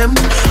out a gem?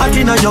 Hot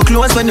in your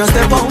clothes when you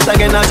step out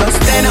again. I just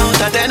 10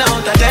 out of 10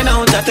 out of 10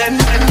 out of 10.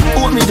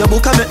 Hold me the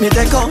book and make me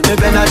take out the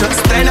pen. I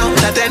just 10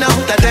 out of 10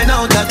 out of 10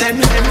 out of 10.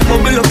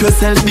 Bumble up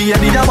yourself, be a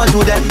leader, what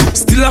do them?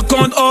 Still I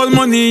count all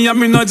money, and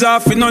me no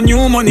job for no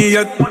new money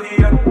yet.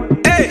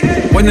 Hey,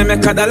 when you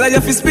make a dollar,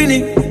 you fi spin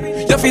it.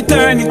 You fi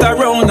turn it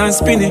around and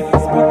spin it.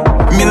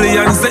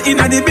 Millions the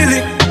inna the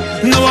billy.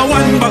 No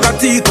one bag of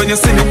teeth when you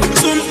see me.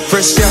 Zoom,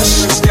 fresh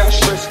cash.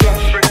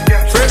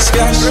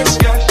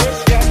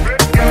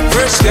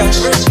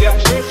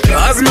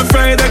 As me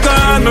Friday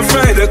gone, me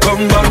Friday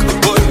come back.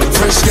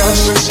 Fresh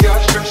cash.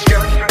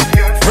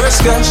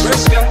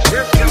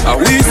 I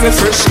we say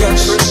fresh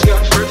cash.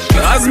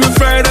 As me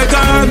Friday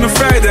gone, me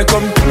Friday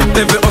come.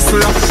 Every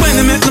hustler, when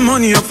you make the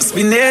money up,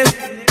 spin it.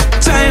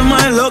 Time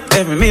my luck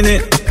every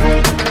minute.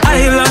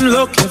 Island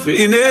luck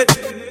every minute.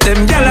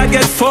 Them gyal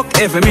get fucked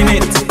every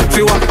minute.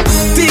 Fi what?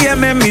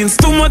 TMM means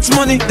too much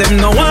money. Them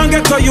no one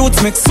get a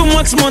youth make so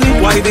much money.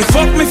 Why they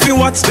fuck me fi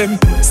watch them?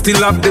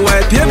 Still have the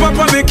white paper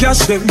for me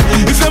cash them.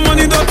 If your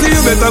money dirty,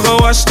 you better go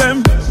wash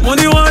them.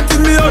 Money wanted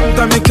me out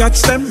and me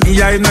catch them.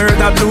 Me I know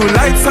the blue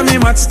lights and me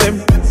match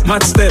them.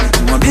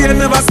 Money I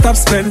never stop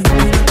spend.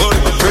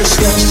 Fresh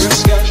cash.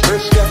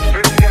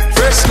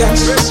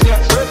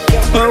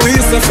 Oh, we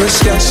say fresh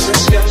cash.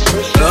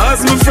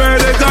 As my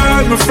Friday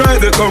gone, my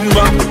Friday come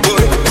back.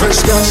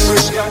 Fresh cash.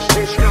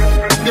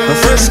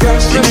 Fresh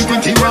cash. Give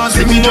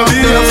me a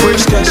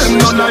fresh cash. Them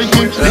not like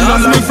me.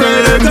 As my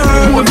Friday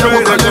gone, my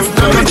Friday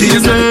come back.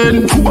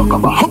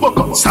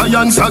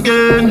 Science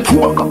again.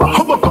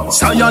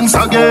 Science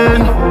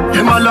again.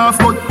 Them a laugh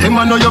but them a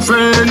know your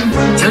friend.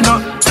 Send a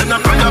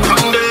fire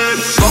from them.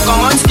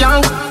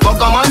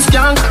 Pokemon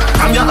skank.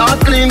 Come your heart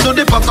clean to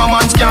the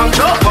Pokemon skank.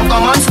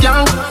 Pokemon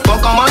skank.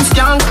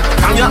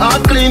 Come your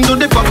heart clean to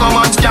the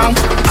Pokemon skank.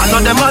 I know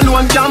them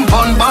alone can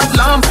burn bad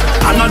lamp.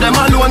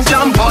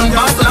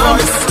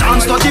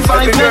 Chance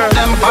 35 make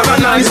them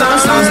paralyze and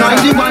Stance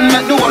 91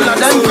 make the whole of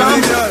them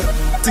cramp.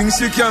 think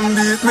she can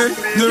beat me.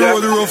 The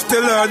road rough,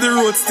 tell her the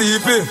road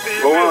steepy.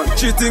 Go on.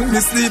 She think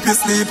me sleepy.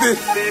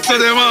 So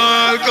them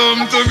all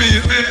come to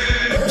meet me.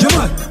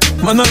 Yeah,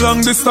 man a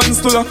long distance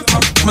to la.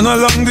 Man a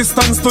long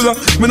distance to la.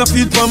 Man a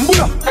feed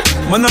bambula.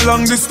 Man a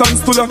long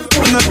distance to la.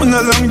 Man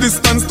a long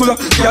distance to la.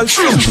 Y'all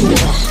show.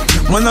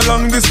 Man a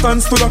long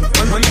distance to la.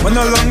 Man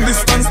a long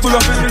distance to la.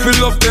 We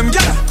love them,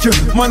 yeah.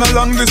 Man a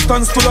long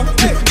distance to la.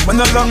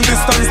 Man a long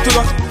distance to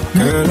la.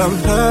 Girl,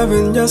 I'm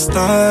loving your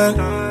style,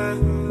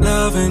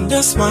 loving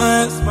your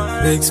smile,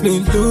 makes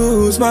me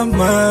lose my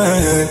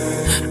mind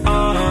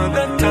all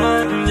the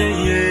time,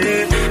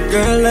 yeah.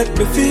 Girl, let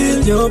me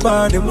feel your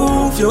body,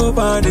 move your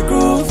body,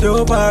 groove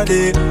your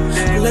body.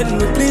 Let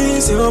me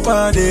please your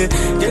body,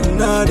 get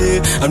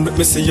naughty. And let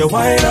me see you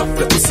wind up,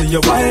 let me see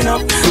you wind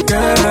up,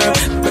 girl.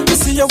 Let me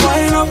see you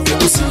wind up, let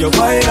me see you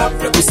wind up,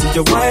 let me see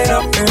you wind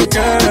up,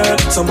 girl.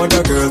 Some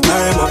other girl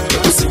time up,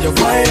 let me see you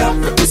wind up,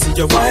 let me see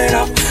you wind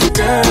up,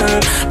 girl.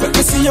 Let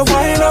me see you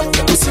wind up,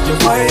 let me see you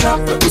wind up,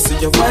 let me see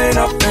you wind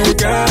up,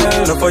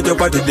 girl. Love for your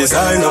body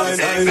design up.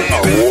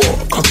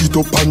 Cock it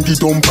up and the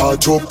dump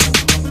patch up.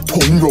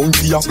 Turn round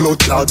for your blood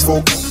clot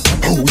fuck.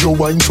 How you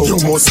wine so you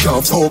must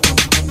can't fuck.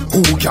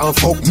 Who can't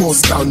fuck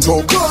must stand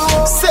up.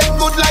 Set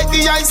good like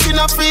the ice in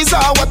a freezer.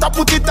 What I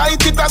put it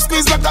tight, it a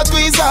squeeze like a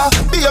tweezer.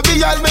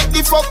 Baby, I'll make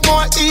the fuck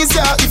more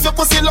easier. If your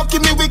pussy lucky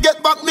me, we get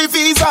back me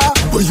visa.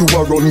 When you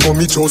a run, go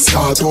me just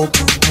start up.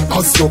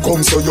 As you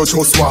come, so you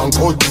just want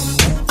cut.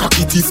 Cock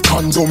it if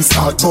condom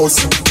start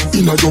bust.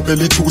 Inna your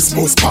belly juice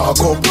must spark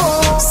up.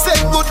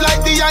 Set good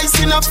like the ice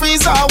in a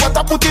freezer. What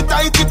I put it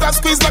tight, it a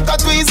squeeze like a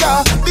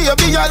tweezer.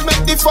 Baby, I'll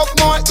make the fuck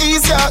more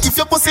easier. If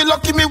your pussy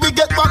lucky me, we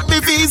get back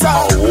me visa.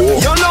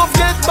 Your love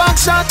get back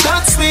shot,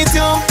 that's sweet,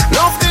 yo.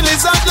 Love the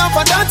lizard, love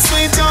and that's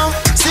sweet, yo.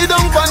 Sit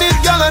down on it,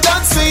 girl, and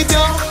that's sweet,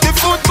 yo. The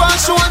foot on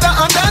shoulder,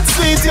 and that's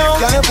sweet, yo.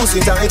 Girl, your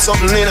pussy tight,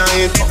 something in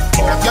it.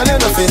 Girl, you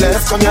nothing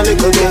left, come your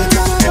little bit.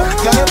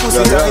 Girl, your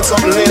pussy tight,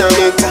 something in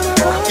it.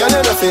 Girl,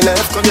 you nothing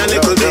left, come your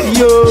little bit.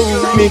 Yo,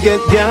 me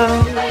get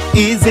down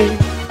easy.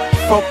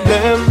 Fuck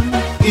them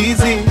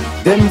easy.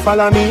 Them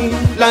follow me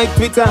like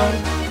Twitter.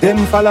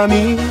 Them follow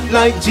me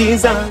like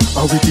Jesus.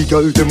 And with the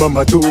girl, them a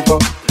mad over.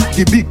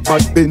 The big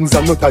bad Benz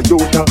and not a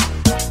Toyota.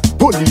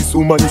 Police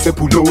woman say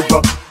pull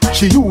over.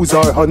 She use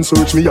her hand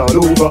search me all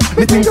over.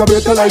 Me think I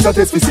brutalize a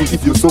test to see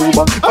if you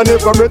sober. I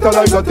never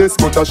brutalize a test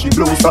but she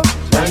closer.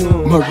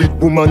 Married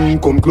woman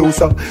come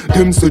closer.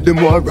 Them say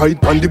them want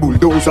ride on the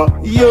bulldozer.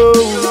 Yo,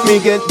 me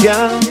get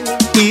down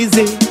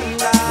easy.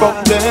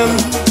 Fuck them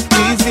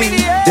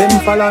easy.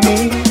 Them follow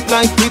me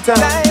like Peter.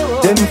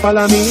 Them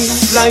follow me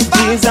like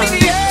Jesus.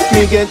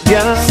 Me get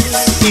down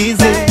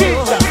easy.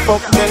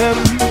 Fuck them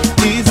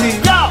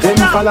easy. Them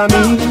follow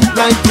me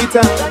like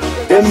Peter.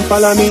 Them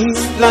follow me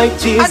like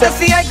Jesus. I just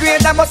see a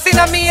grade, I must in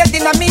a me head,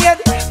 in a me head.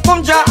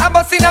 Come draw a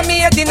bus in a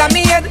me head, in a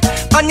me head.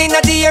 And in a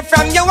the air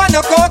from you and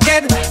no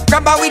cokehead.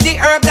 Grab her with the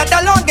herb that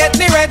alone get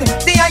me red.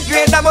 See a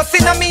grade, I must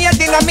in a me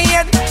head, in a me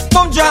head.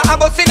 Come draw a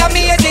bus in a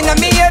me head, in a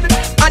me head.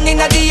 And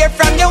in a the air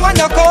from you and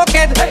no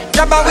cokehead.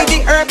 Grab her with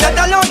the herb that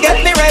alone get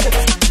me red.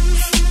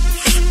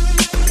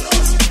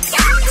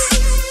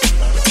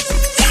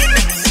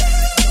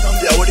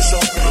 Yeah, what is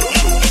up?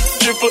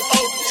 Triple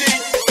OT.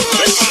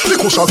 The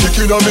cushion kick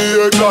inna me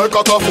head like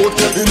a foot.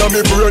 Inna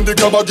me brain the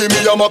grabber give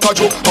me a maca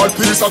joke. All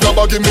piece a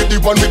grabber give me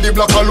the one with the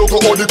black and logo.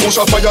 All the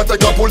cushion fire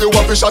take a pull you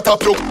up fish at a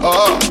plug.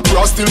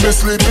 Brass still me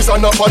sleep is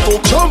an apple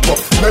talk. Jump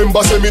up, member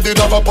say me did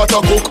have a pot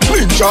of coke.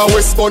 Ninja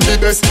West Bond the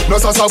best, no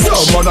sasa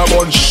bush. Man a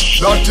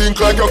bunch, that think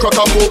like you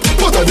crack a pop.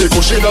 But a the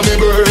cushion inna me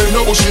brain,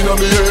 no bush inna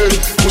me head.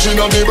 Bush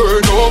inna me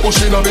brain, no bush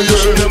inna me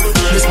head.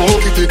 Me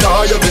smoke it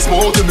high, me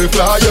smoke it me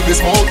fly, me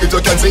smoke it you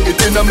can see it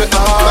inna me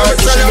eye.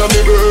 Bush inna me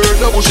brain,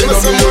 no bush inna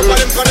me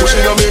head. Bush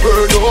inna me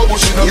bird, no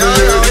bush inna me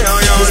head.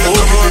 Me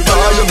smoke in the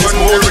fire, me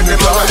smoke in the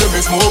fire,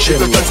 me smoke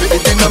it, you can see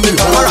it inna me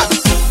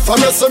head. From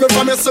you see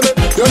me,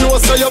 you know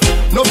say up.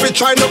 No fit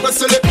try no go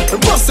silly. Me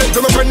bust it to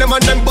me friend them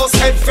and them bust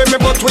head for me,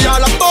 but we all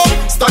about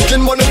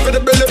stacking money for the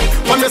belly.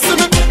 From you see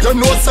me, you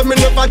know say me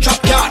never drop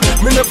yard.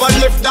 Me never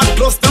left that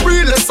plus the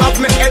realest of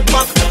me head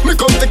back. Me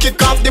come to kick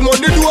off the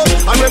money door,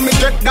 and when me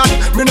get that,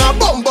 me nah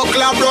bumbo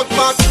clap rock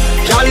back.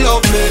 Y'all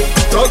love me,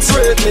 thugs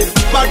rate me.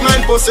 Bad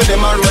mind pussy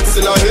them a road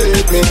still a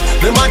hate me.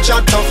 Them a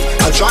chat tough,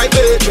 I try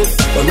bait me,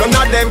 but none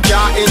of them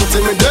can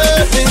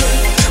intimidate me.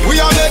 We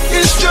are make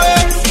history.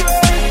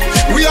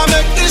 We are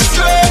make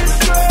history.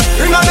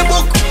 In the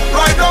book,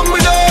 right down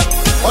with it.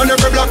 On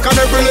every block and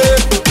every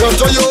lane. Come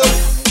to you.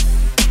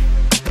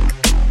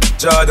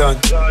 Jordan,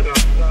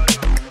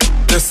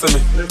 listen me.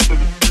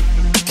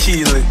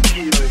 Keely,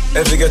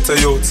 every get a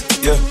youth,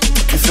 yeah.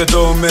 If you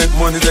don't make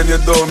money, then you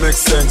don't make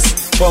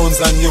sense.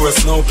 Pounds and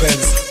US, no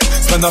pence.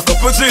 Spend a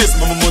couple G's,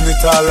 my money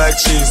tall like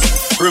cheese.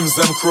 Rims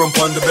them crump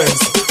on the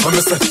Benz. And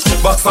me say,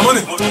 box of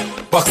money,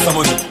 box of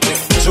money.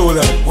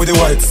 Julia with the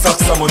white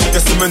socks of money.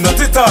 You see me not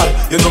it all,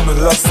 you know me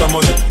lots of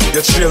money.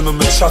 You trail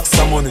me chuck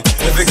some money.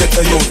 Every get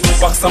a youth,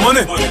 box of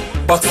money.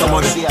 Box of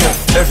money,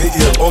 yeah. Every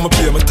year, all me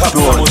pay me tax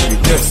of money.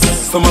 Yes,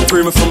 some me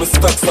pray me for me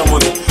stacks of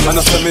money. And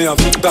I say me have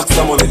stacks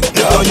of money.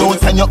 Yeah, you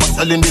and you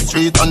hustle in the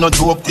street and no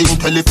joke thing.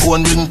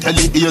 Telephone ring,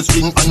 tele ears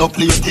ring, and no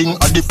play thing.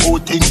 At the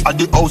food thing, at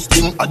the house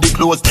thing, at the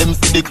clothes them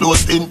for the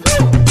clothes thing.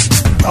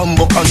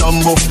 Tambo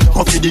canambo,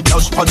 coffee the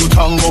cash for the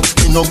tango.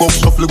 In no box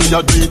shuffle we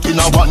a drink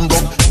in a one go.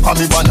 For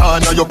me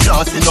banana you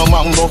can't see no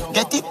mango.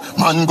 Get it?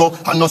 Mango,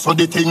 and no so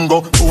the thing go.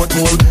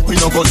 Oatmeal, we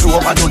no go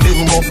slow and no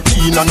limbo.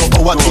 In a no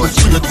power thing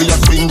straight we a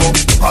swing go.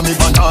 For me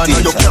banana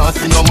you can't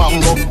see no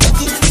mango.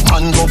 Get it?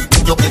 Mango,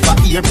 you ever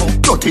hear from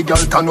dirty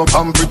girl turn up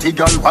and pretty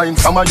girl wine.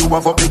 Some of you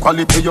have up the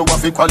quality, you have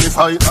to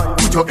qualify.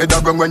 Put your head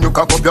around when you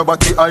cock up your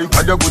body high.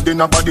 Cause you good in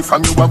a body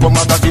from you have a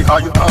magazine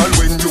high. All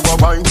when you are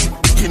wine,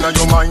 in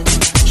your mind.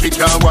 She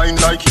can't whine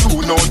like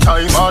you, no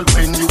time. All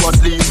when you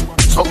asleep,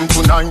 something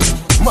tonight.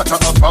 Matter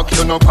of fact,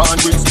 you no pan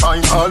with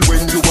spine. All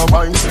when you are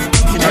wine,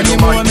 in your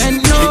mind.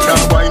 She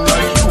can't whine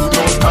like you,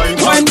 no time.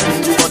 All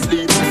when you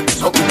asleep,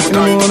 something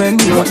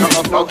tonight. Matter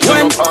of fact, you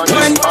no pan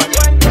with spine.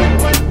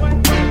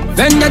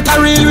 Then that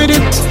I real with it.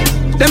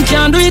 Them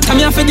can't do it, I'm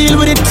here to deal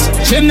with it.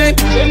 Chimney,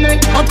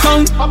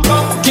 Uptown,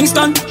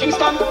 Kingston,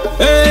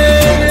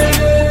 hey.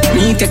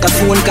 Me take a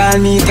phone call,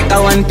 me take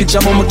a one picture,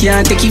 but me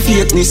can't take your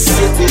fakeness.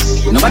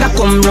 Nobody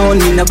come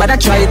round me, nobody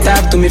try to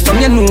talk to me. From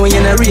you know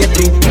you not rate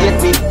me.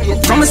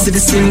 From a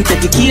citizen,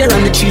 take the care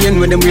on the train.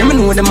 When them wear me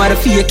know them are the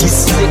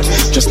fakies.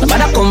 Just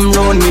nobody come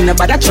round me,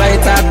 nobody try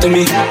to talk to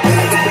me.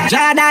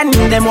 Jordan,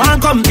 them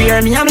want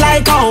compare me, I'm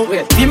like, oh,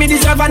 give me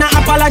deserve an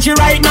apology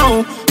right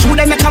now. True,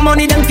 them make a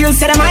money, them feel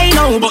say them I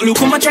know. But look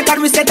how much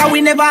record we set and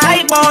we never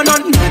hype on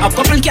none. A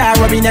couple car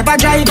where we never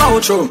drive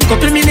out through.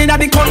 Couple million at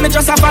the count, me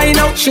just a find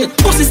out shit.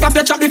 Pussy stop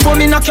your chat before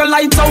me knock your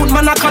lights out.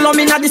 Man a call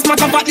me not this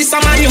matter but this a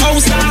my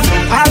house.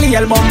 All the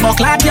album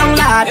bucklat young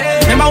lad.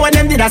 Remember when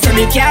them did I say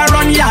me can't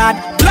run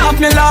yard.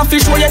 Laugh,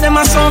 fish show you them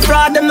a some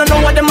fraud. Them don't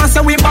know what them a say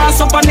we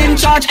boss up and in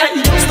charge.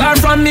 Start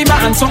from me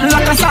band something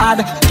like a sad.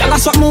 Y'all a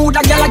swap mood,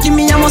 a y'all a give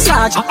me a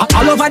massage.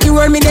 All over the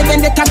world me they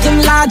bend the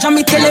them large. And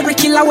me tell every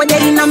killer where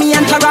they in a me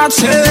entourage.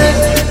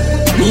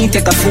 Me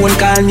take a phone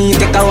call, me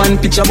take a one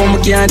picture, but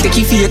me can't take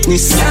your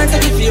fakeness.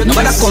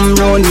 Nobody come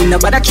round me,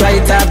 nobody try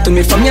to talk to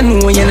me. From you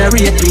know you not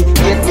rate me.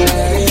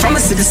 From a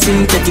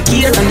citizen, take the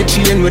gear on the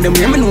train. When them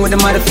hear me know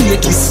them are the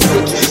fakies.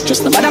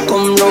 Just nobody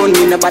come round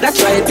me, nobody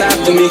try to talk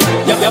to me.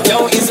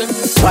 Yo, easy.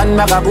 One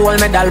bag of gold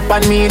medal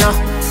pan me now.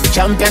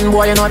 Champion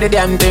boy, you know the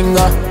damn thing.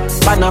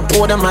 Pan up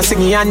pour them a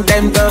singing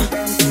anthem.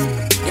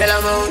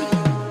 Yellow moon.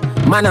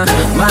 Man,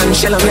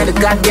 shell up the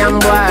goddamn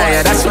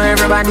boy. That's why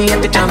everybody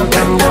at the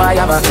champion boy.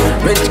 Have a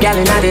rich gal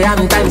in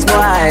the times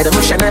boy. The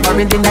mush never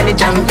been in the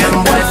champion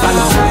boy.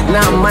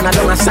 Now man, I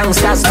don't a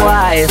songsters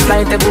boy.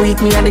 Flight every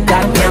week me at the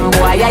goddamn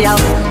boy. Yeah,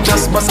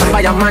 just bust up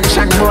by a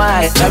mansion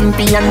boy.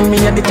 Champion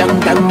me at the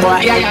champion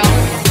boy.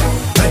 Yeah.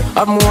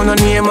 I'm more no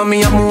name and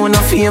me, I'm more no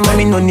fame and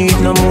me no need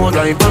no more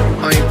life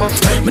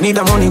up. Me need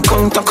a money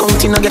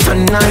counting, I get a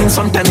 9.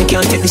 Sometimes me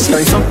can't take this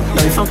life up.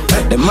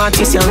 Them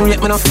artists and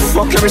rate me no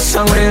fuck every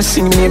song where they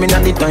sing me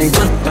not the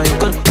title.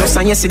 Plus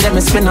I see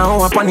them spend an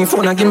hour upon the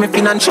phone and give me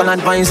financial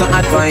advice.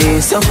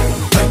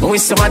 We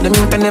some of them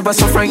youth never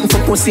so frightened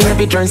for pussy.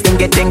 Every turns them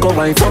get then go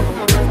wife up.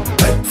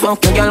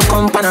 Fuck a girl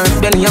come pan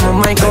her belly and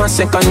my mic go a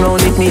second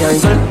round with me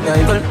idol.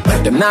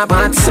 Them not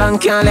bad song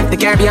can't left the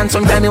Caribbean.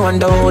 Sometimes me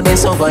wonder how they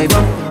survive.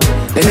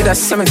 They did a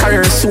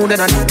semi-career sooner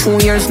than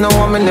 2 years now.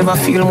 I never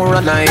feel more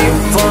alive.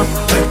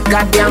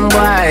 Goddamn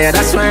boy,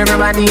 that's why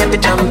everybody at the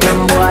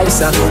champion boy.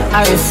 So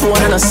iPhone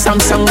and a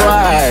Samsung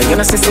boy.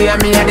 You know see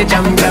me at the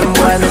champion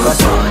boy.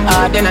 Because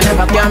then I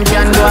never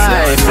champion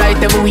boy. Flight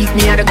every week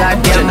me at the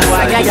goddamn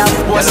boy. Yeah,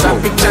 what's up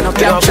picture no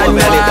caption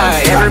boy.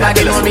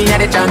 Everybody know me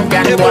at the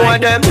champion boy.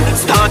 Them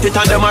start it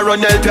and them a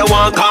run help you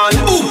one call.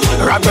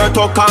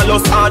 Roberto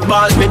Carlos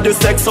hardball. Me do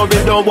sex so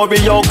we don't worry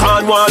you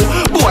can't wall.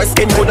 Boy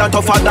skin good and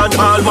tougher than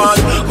all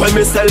man. When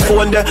me cell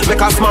phone there,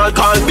 make a small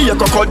call. Be a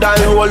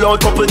crocodile, roll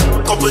out couple.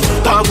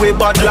 Talk way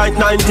bad like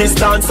 90s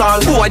dance all.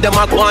 Boy them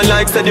a go on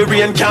like say the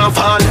rain can't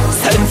fall.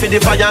 Send for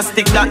the fire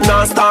stick that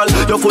non stall.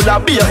 You full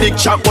of be a big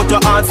chop but your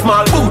heart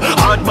small. Boom,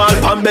 hardball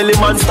pan belly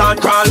man start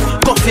crawl.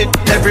 Cuff it,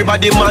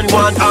 everybody man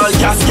want all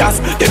gas.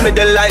 Give me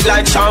the light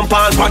like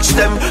champagne. Watch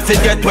them,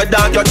 forget where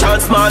dog your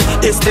chance man.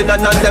 This thing and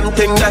them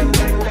thing that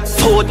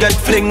food get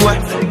fling wet.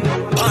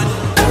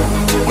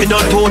 We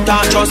don't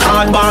total just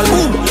hardball.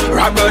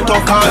 Roberto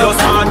Carlos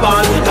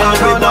hardball.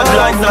 Can't we bad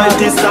like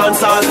 90s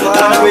dancehall.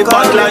 Can't we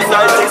bad like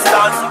 90s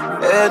dance.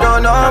 They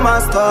don't know my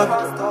story.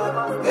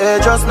 They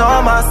just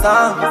know my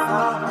song.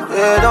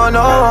 They don't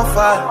know how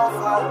far.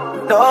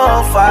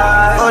 No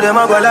fight. Oh, them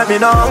a go like me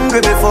no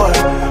hungry before.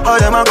 Oh,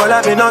 them a go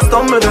like me no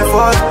stumble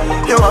before.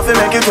 You want to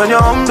make it when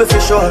you're humble for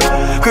sure.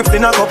 Crips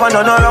in a cup and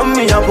none around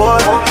me a pour.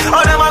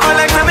 Oh, them a go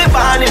like me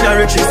born in the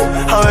riches.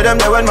 How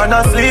them there when man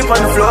asleep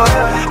on the floor.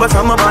 But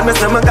from a man me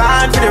say me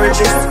gone for the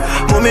riches.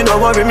 Mommy no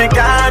worry me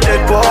can't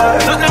dead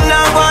boy. Nothing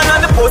now gone on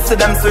the post to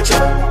them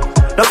switching.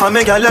 No for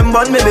me girl them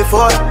born me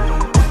before.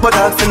 But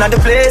asking at the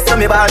place so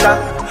me bother.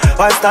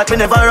 Why start me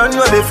never run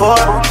away before?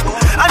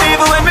 And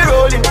even when me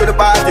roll into the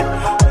party,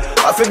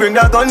 I feel bring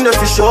that gun to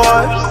the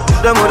shore.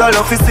 Them would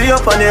love to see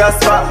up on the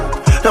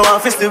asphalt. Now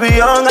I'm fist to be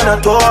young and a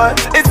toy.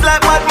 It's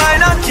like what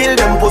mine and kill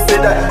them pussy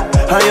there.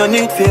 And you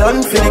need for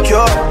the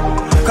cure.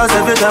 Cause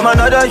every time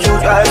another you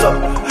rise up,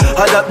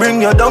 how that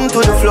bring you down to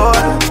the floor.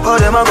 How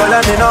them a go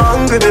like me not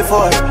hungry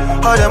before.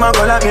 How them a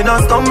go like me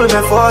not stumble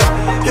before.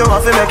 You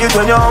want to make it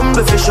when you're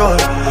humble for sure.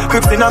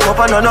 Crips in a cup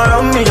and none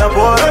around me a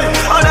boy.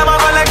 How them a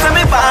go like to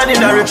me born in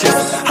the riches.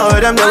 How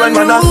them do when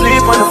man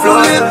asleep on the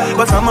floor.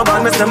 But from a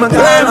band me say me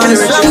can't be the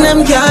riches. Them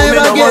can't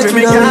ever get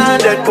me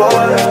dead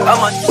boy.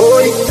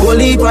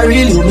 Holy for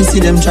real, you me see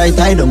them try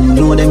tie down.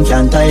 Know them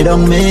can't tie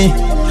down me.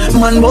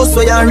 Man boss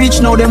where you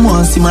reach now them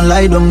want see man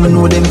lie down. Me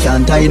know them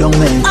can't tie down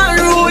me.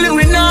 Unruly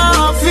we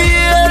not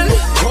feel.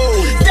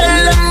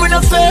 Tell them we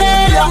not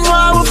fail. I'm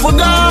why we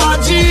forgot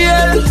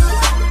jail.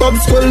 Pop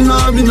school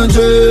now be no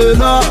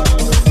jailer.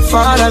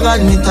 Father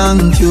God me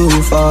thank you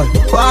for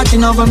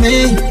watching over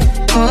me.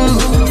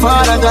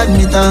 Father God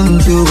me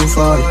thank you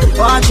for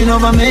watching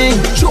over me.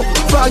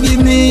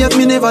 Forgive me if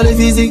me never live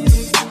easy.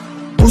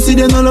 Pussy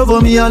them all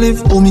over me I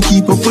live. Oh me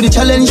keep up with the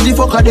challenge, the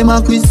fucker them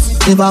a quiz.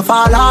 Never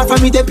fall hard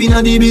from me step in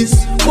a the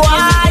biz.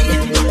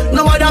 Why?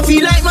 Nobody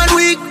feel like man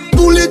weak.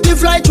 Bullet to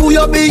fly through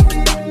your beak.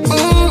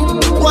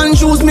 One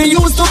shoes me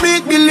used to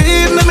beat.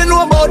 Believe me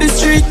know about the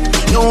street.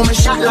 No, me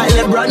shot like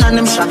LeBron and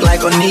them shot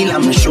like O'Neal.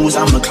 And my shoes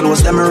and my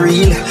clothes, them are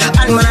real.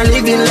 And man, I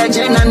live in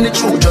legend and the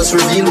truth just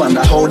reveal.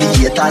 Wonder how the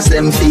haters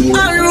them feel.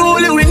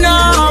 Unruly we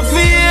not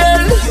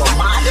feel.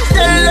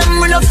 Tell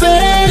them we not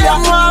fail.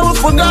 I'm why we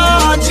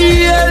forgot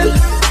jail.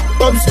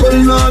 Pop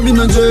school now be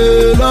no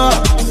jailer.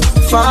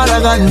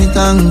 Father God me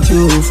thank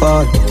you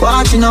for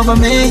watching over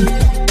me.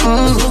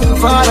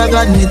 Father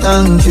God me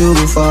thank you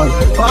for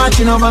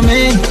watching over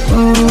me.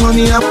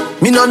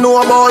 Me no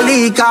know about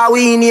league, cause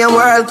we in a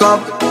World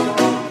Cup.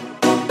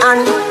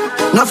 And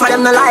no for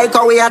them no like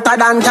how we hotter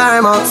than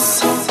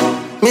thermos.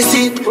 Me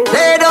see,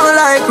 they don't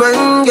like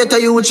when get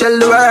a youth shell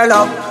the world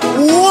up.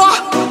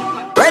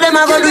 What? Where them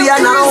a go do ya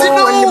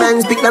now? When the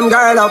men pick them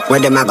girl up. Where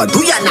them a go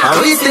do ya now?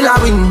 Are we still a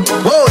win?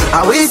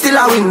 Are we still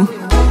a win?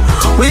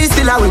 We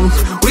still a win.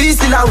 We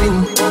still a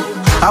win.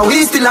 Are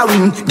we still a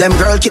win? Them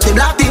girl keep the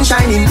black thing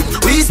shining.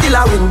 We still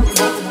a win.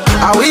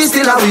 Are we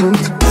still a win?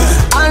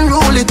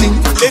 Unruly thing.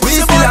 We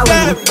still a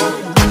win.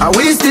 Are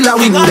we still a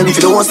win? Them if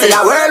you don't say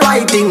a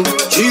worldwide thing.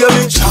 Hear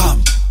me?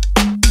 Jam.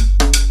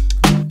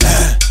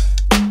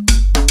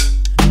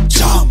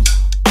 Jam.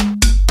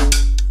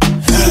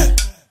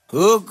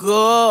 Oh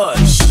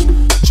gosh.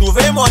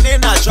 Trouve money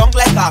in a junk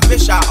like a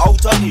fish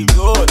out on the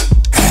road.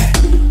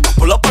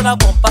 Pull up on a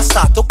bumper,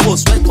 start to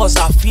post when cause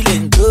I'm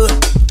feeling good.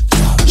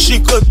 She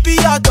could be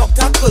a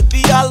doctor, could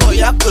be a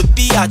lawyer, could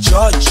be a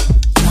judge.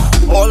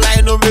 All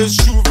I know is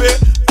Juve,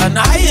 and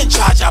I ain't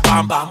charge of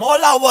bam bam.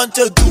 All I want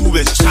to do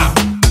is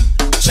jam,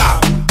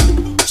 jam,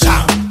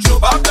 jam.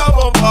 Jump up the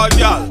bumper,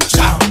 girl.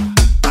 Jam,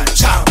 and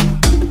jam,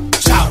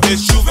 jam.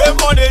 It's Juve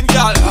morning,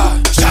 girl.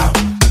 Jam,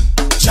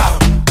 jam,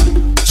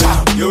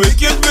 jam. You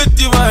wicked with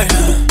the wine.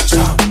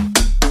 Jam,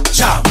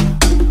 jam,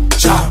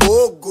 jam.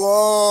 Oh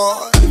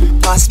God.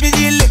 Pass me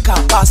the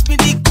liquor, pass me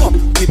the cup.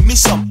 Give me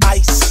some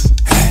ice.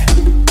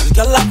 The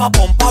girl have a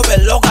bumper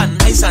well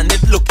organized and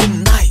it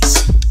looking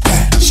nice.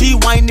 She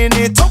whining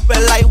it up,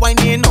 well I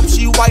whining up.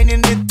 She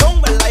whining it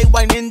down, well I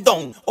whining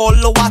down.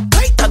 All over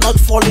tight and not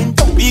falling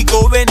down. We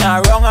going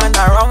around and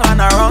around and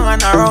around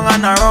and around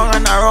and around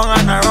and around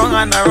and around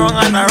and around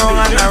and around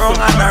and around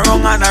and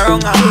around and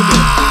around.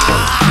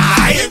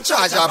 I ain't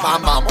charge of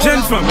bam bam.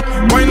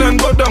 Gentlemen, wine and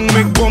go down,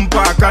 make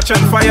bumper, catch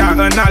on fire,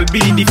 and I'll be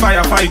the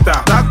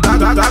firefighter.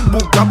 That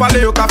book,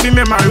 kapale yo kafi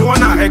me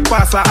marijuana, ek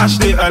pasa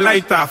ashte a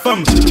lighter.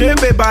 Fem,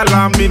 chebe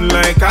balamin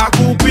like a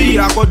kupi,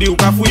 akodi yo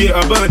kafuye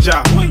a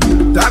banja.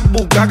 That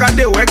book,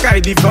 agade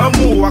wekai di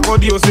famu,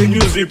 akodi yo se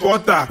news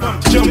reporter.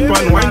 Jump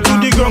and wine to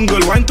the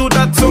jungle, wine to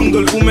that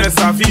jungle, ume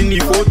sa fini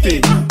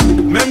pote.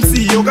 Même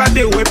si yo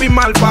gade wepi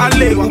mal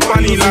parle,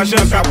 upani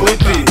l'argent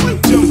capote.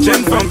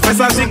 Gentlemen, fais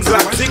ça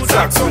zigzag,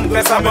 zigzag,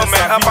 fais ça bon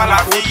mais un pas la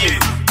fille.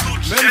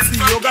 Même si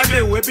yo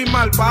gade wepi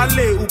mal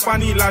parle,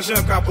 upani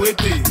l'argent capote.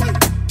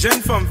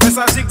 Jeune femme, fais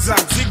ça zigzag,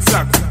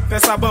 zigzag, fais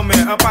ça bon mais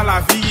un pas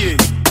la vie.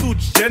 Toute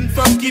jeune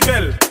femme qui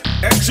belle,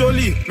 est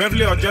jolie, mais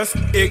v'lez just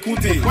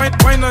écouter.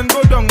 Wine and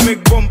go down,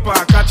 make bumper,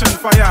 catch on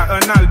fire,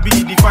 and I'll be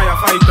the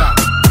firefighter.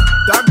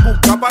 That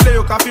book, kapale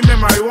yo kafi me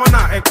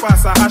marijuana, ek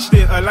pasa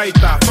ashte a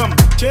lighter. Fem,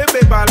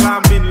 chebe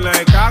balamin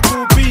like a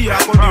kupi,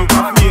 akodi yo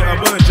kafuye a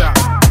banja.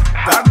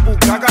 That book,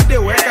 agade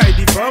wekai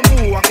di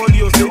famu, akodi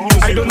yo se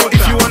news. I don't know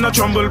if you wanna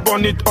trumble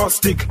bonnet or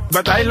stick,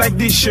 but I like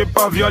the shape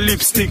of your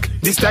lipstick.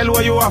 The style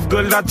where you have,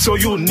 girl, that's so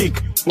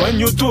unique. When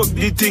you talk,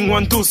 the thing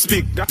want to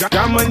speak.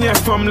 Gamanye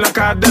from la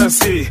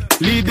kadase,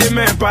 lide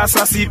me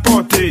pasa si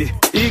pote.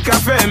 I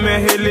kafe me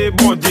hele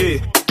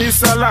bodye,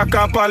 isa la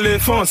kapale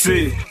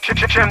fonse.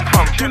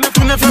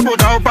 Tu ne fais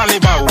boda ou pale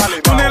bao,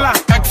 tu ne la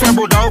ek fais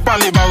boda ou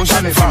pale bao,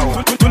 jane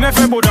fao. Tu ne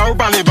fais boda ou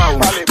pale bao,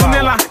 tu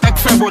ne la ek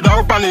fais boda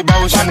ou pale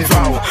bao, jane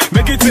fao.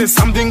 Make it say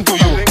something to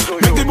you,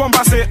 make the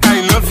bumper say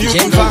I love you.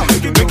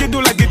 Make it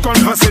do like it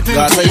conversating.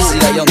 That's how you see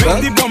that young girl.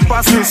 Make the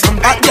bumper say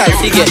something. Hot girl,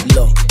 she get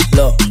low.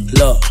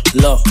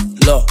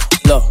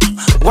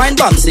 Wine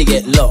bomb, she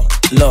get low.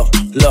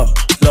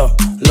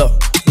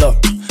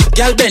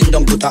 Girl bend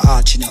down, put a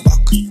arch in your back.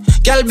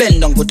 Girl bend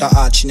down, put a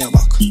arch in your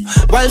back.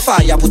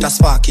 Wildfire, put a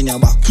spark in your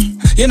back.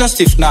 You no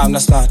stiff now, no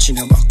starch in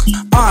your back.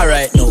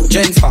 Alright now,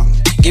 Jen fam,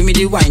 give me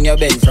the wine you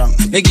bend from.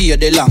 Me give you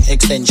the long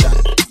extension.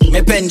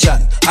 Me pension,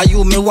 are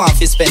you me want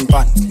fi spend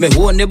pan. Me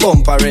own the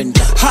bumper rent.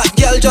 Hot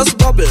girl just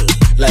bubble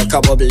like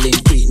a bubbling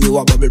queen. You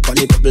a bubble pon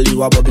the bubble,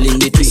 you a bubble in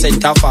between.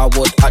 Center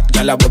forward, hot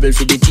girl a bubble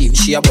for the team.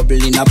 She a bubble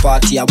in a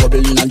party, a bubble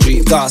in a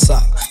dream.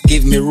 Gaza,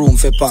 give me room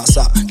for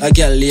passer. The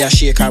girl a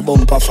shake her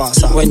bumper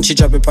faster. When she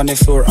drop it on the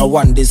floor, a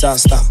one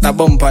disaster. The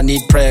bumper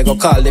need prayer, go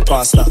call the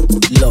pastor.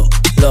 Low.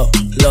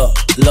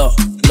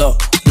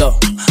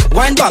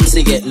 Wine bomb,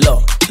 she get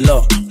low.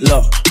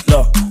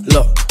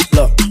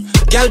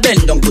 Girl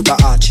bend down, put a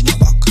arch in your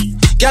back.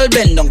 Girl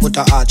bend down, put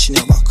a arch in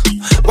your back.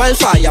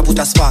 Wildfire, put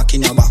a spark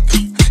in your back.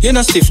 You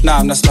no stiff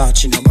now, no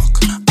starch in your back.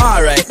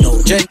 Alright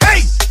now, Jen.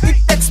 Hey! It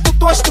takes two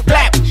toes to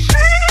clap.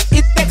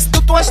 It takes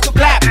two toes to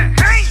clap.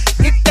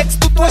 It takes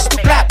two toes to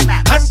clap.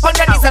 And pon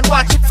your knees and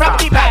watch it from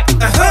the back.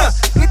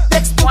 It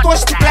takes two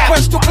toes to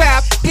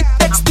clap. It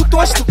takes two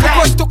toes to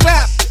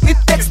clap. It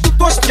takes two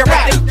toes to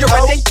clap. You're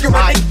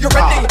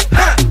ready.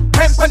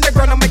 Ramp on the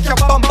ground and make your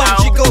bum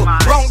jiggle.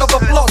 Round of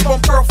applause,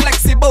 bumper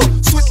flexible.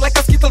 Sweet like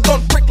a skittle,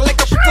 don't prick like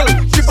a prickle.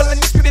 Dribble and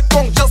you spin it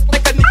wrong just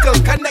like a nickel.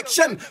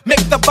 Connection,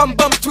 make the bum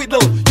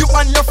twiddle. You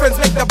and your friends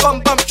make the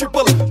bum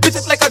triple. Beat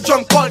it like a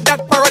drum, call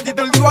that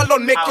paradiddle. You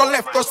alone make your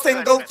left or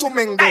single to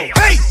mingle.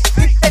 Hey!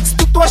 It takes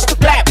two toes to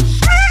clap.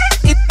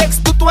 It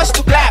takes two toes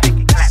to clap.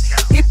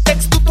 It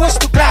takes two toes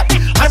to clap.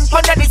 And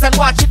pon your knees and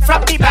watch it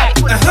from the back.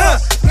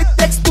 It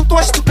takes two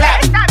toes to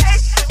clap.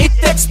 It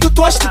takes two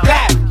toes to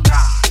clap.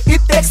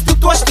 It takes two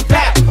toes to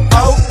clap.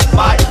 Oh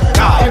my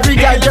God! Every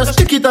guy just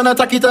tick it and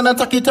attack it and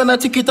attack it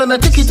and tick it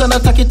and tick it and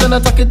attack it and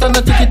attack it and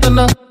tick it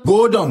and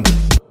go down.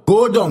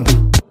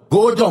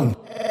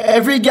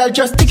 Every girl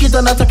just tick it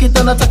and attack it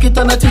and attack it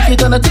and tick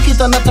it and tick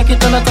it and attack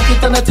it and attack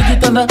it and tick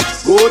it and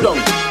go down.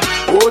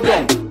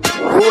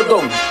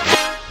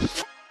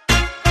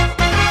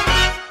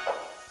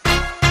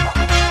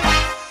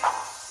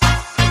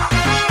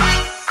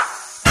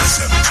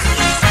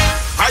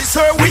 I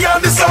swear we are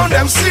the sound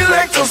them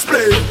selectors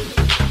play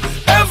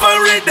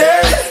every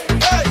day,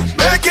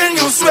 making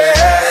you sway.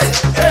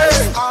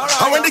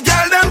 And when the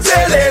girl them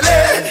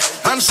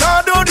telele and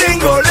shadow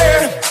dingole,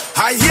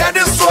 I hear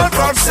the soul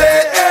crowd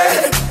say,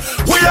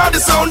 we are the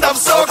sound of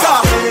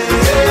soca.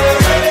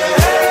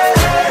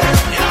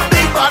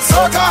 Big bad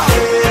soca.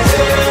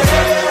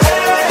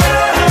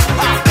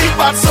 Big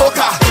bad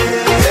soca.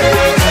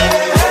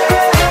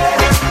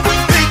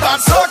 Big bad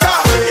soca.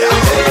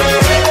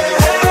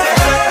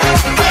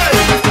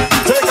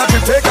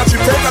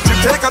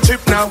 Take a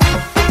trip now.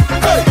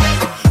 Hey,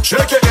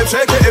 shake it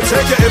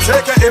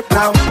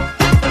now.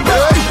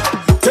 Hey,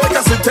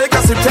 take a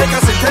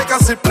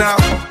sip now.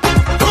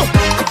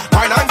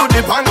 Pine and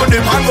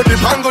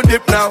go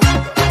dip now.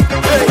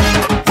 Hey,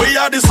 we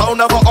are the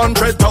sound of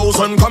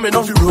 100,000 coming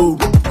on the road.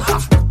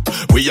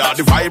 We are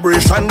the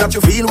vibration that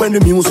you feel when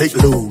the music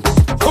loads.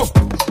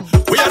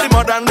 We are the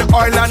mud and the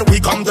oil and we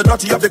come the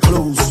dirty of the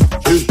clothes.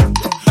 Hey,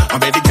 I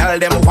made the girl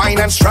them wine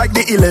and strike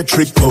the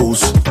electric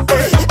pose.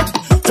 Hey,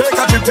 take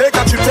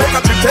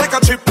a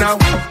trip now.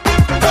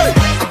 Hey,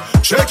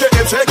 shake it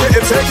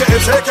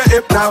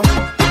now.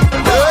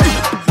 Hey,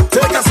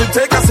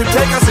 take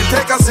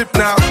a sip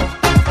now.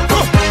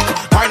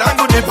 Pine and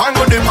go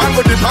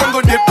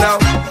dip now.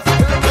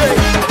 Hey,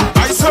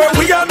 I swear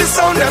we are the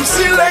sound them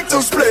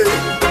selectors play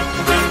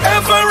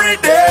every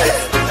day,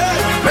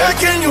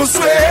 making you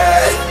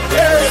sway.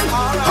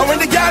 And when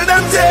the girl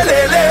them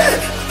telele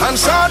and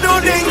shadow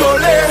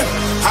dingole,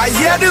 I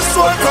hear the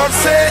soul crowd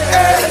say,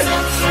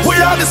 we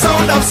are the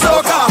sound of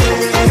soca.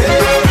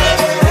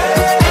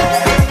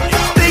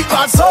 Big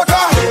bad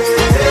soca.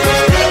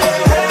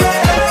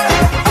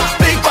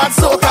 Big bad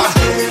soca.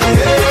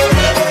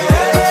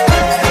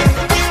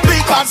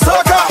 Big bad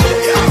soca.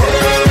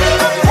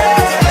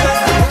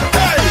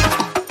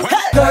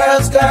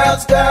 Girls.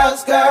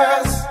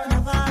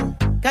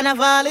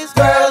 Carnival is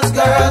girls.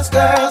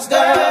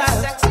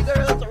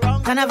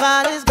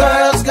 Carnival is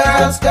girls.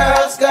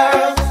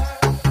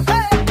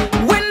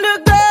 When the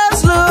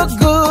girls look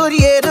good,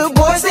 yeah, the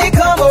boys they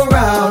come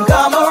around,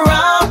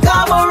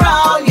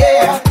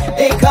 yeah,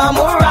 they come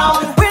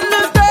around. When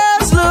the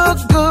girls look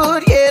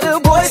good, yeah, the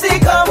boys they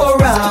come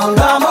around,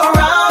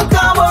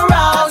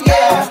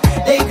 yeah,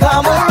 they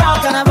come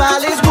around.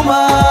 Carnival is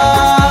woman,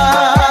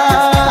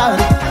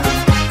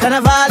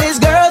 carnival is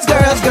girls.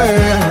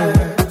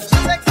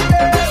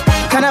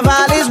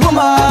 Carnival is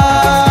woman,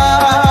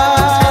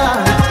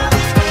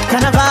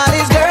 carnival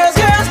is girls.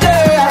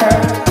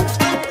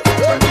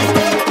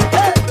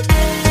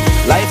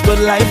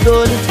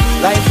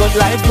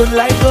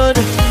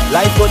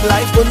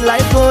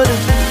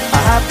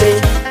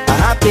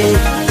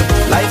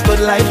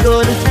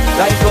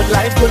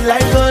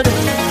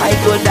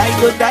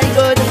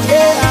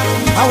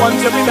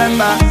 want you to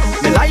remember,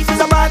 my life is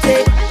a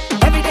party.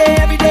 Every day,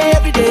 every day,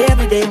 every day,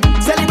 every day.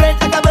 Celebrate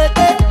like a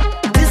birthday.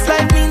 This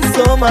life means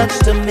so much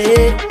to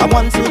me. I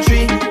 1, 2,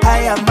 3.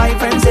 I have my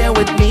friends here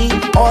with me.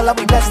 All of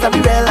we blessed and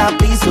we real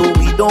happy, so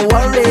we don't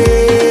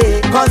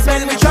worry. Cause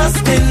when we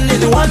trust in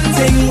one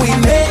thing, we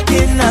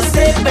making a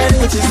statement,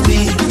 which is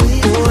we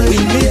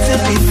need to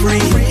be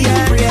free.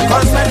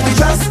 Cause when we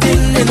trust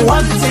in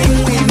one thing,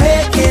 we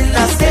making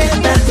a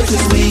statement, which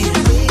is we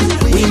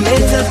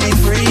made to be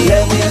free.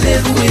 And we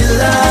live with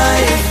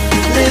life,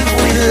 live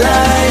with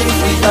life.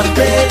 We can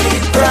pay the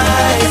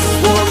price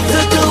to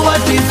do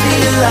what we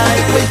feel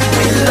like with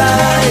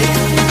life.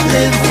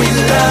 Live with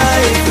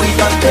life, we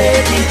can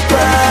pay the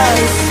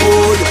price.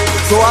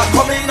 So I'm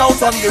coming out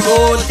on the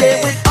road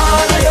there with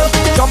all of you,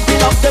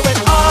 jumping up there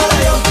with all of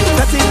you,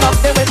 setting up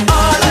there with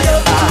all of you.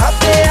 I'm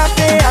happy,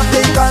 happy,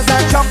 happy, cause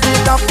I'm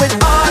jumping up with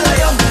all of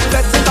you,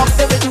 setting up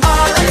there with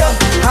all of you,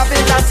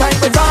 having a time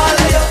with all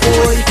of you,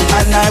 boy.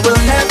 And I will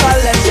never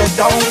let you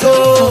down,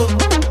 go.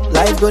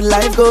 Life good,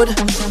 life good,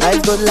 life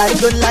good, life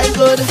good, life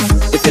good.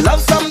 If you love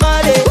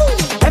somebody,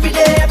 every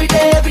day, every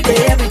day, every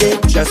day, every day,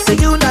 just say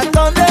you not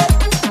done it.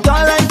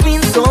 Your life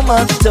means so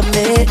much to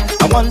me.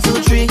 I 1,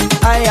 2, 3.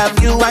 I have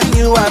you and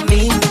you and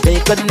me.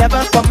 They could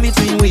never come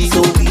between we,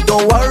 so we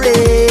don't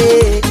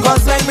worry.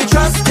 Cause when we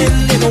trust in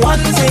one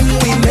thing,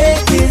 we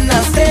making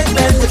a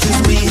statement, which is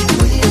we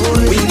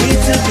need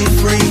to be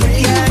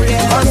free.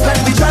 Cause when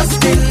we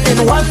trust in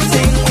one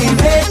thing, we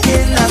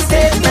making a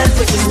statement,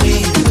 which is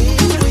we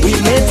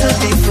made to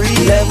be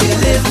free. And we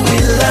live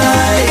with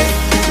life,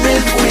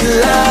 live with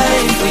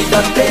life. We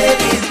don't pay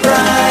the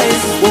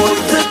price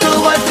to do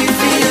what we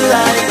feel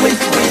like with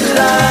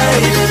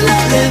life.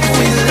 Live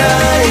with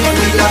life,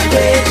 we don't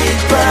pay the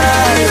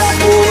price.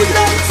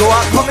 So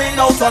I'm coming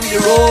out on the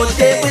road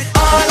there with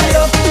all of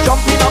you,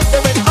 jumping up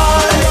there with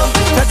all of you,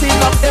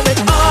 setting up there with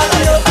all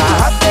of you. I'm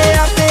happy,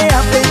 happy,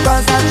 happy,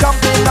 cause I'm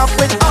jumping up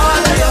with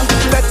all of you,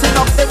 setting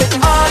up there with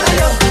all of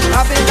you,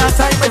 having a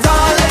time with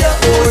all of you,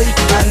 boy.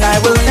 And I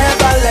will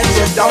never let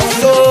you down,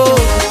 no.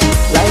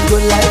 Life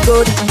good, life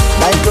good,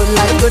 life good,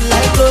 life good,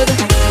 life good,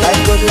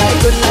 life good, life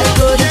good, life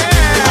good.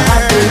 I'm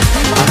happy,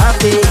 I'm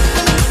happy.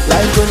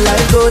 Life good,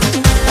 life good,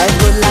 life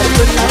good, life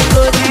good, life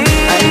good.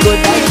 I'm good,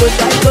 life good,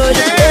 life good.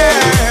 Yeah.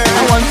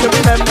 I want to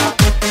remember.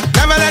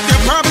 Never let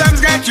your problems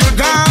get you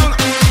down.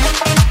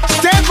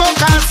 Stay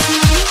focused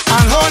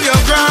and hold your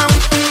ground.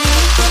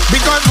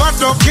 Because what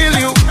don't kill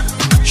you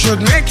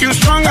should make you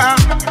stronger.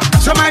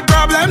 So my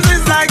problems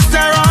is like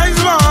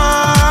steroids, boy.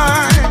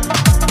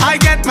 I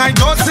get my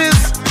doses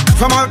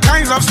from all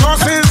kinds of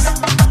sources,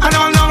 and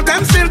all of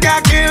them still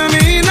can't kill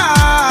me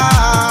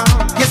now.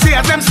 You see,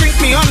 as them sink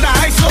me under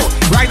ice, so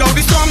ride out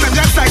the storm and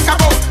just like a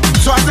boat.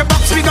 So as the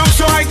box me down,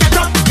 so I get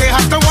up. They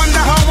have to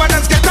wonder how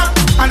others get up.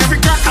 And every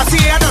crack I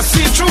see, I just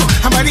see through.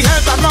 And by the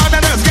help of God,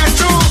 I just get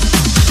through.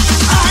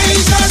 I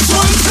just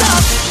won't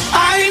stop.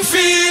 I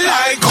feel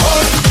like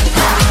God.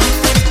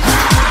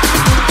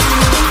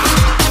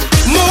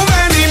 Move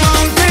any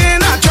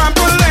mountain, I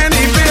trample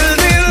any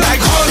building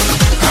like God.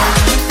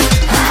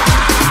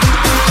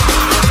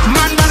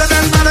 Man better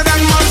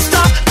than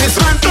monster.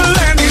 Dismantle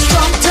any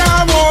structure,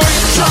 boy.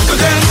 Trample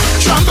them,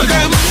 trample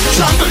them,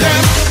 trample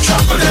them,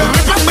 trample them.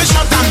 Rip up my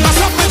shot and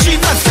bust up my cheat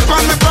and step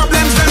on my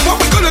problems. Then what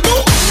we gonna do?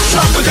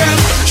 Trample them,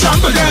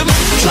 trample them,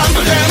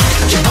 trample them.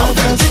 Kick out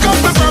them, kick out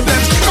my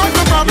problems, kick out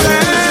my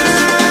problems.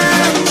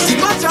 See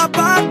much a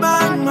bad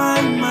man,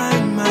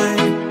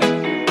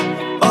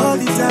 all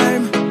the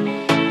time.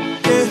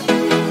 Yeah.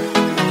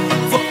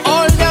 For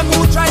all them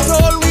who try to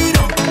hold we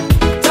down,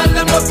 tell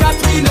them look at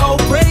we now.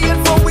 Praying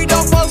for we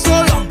don't fall so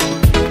long.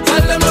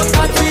 Tell them look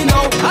at we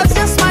now. I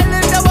just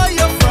smiling there where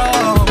you're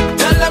from.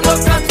 Tell them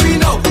look at we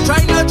now.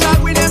 Try not drag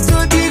with them to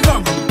the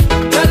ground.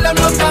 Tell them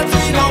look at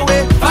we now.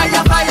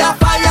 Fire, fire,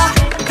 fire.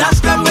 Dash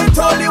them with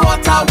holy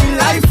water. We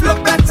life look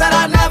better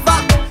than ever.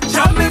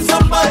 Jamming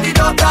somebody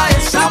daughter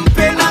is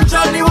champagne and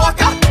Johnny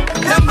Walker.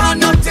 Them have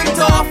nothing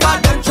to offer.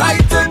 Them try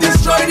to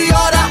destroy the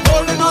order.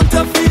 Holding on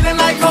to feeling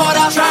like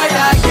order. Try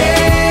again.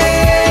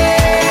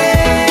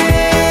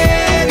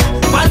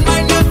 One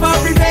mind never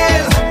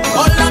prevail.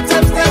 All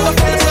attempts never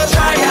fail. So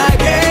try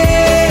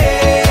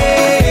again.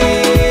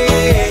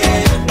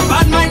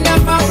 Bad mind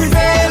never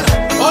prevail.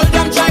 All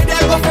them try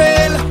they go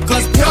fail.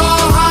 Cause pure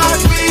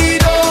heart we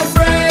don't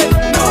afraid.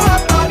 No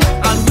weapon.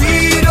 And we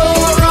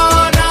don't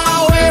run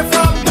away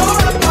from no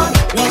weapon.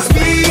 Once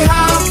we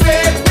have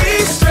faith we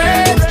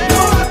straight.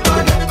 No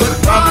weapon. Could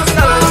cross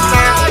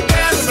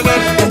against me.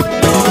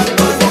 No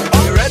weapon.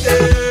 You ready?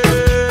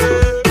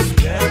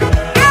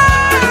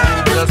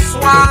 The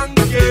swan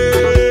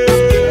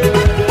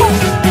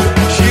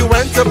she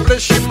went to play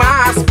she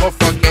mask, but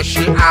forget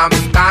she am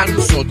done.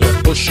 So they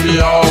push she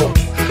out.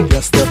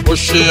 Yes, they push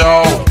she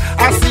out.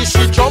 I see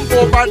she jump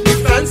over the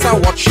fence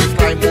and watch she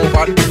climb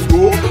over the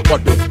roof,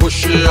 but they push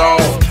she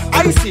out.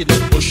 I see they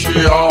push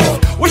she out.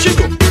 What she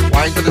do?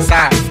 Wind to the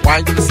side,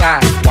 wind to the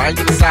side, wind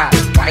to the side,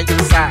 wind to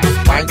the side,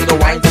 wind to the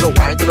wind to the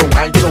wind to the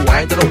wind to the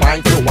wind to the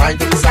wind to the wind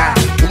to the side.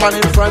 Woman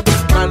in front,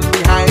 man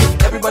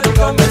behind. Everybody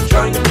come and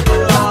join in the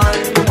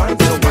line. Wind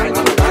to the wind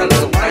to the wind.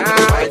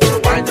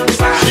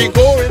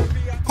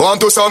 on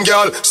to some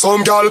gal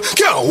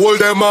can't hold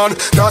them man.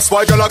 That's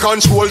why gal I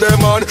control them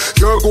man.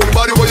 Your good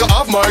body where you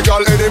have my gal.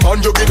 Any man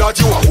you get that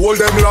you a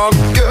hold them long.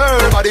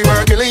 Your body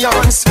worth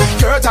millions.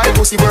 Your tight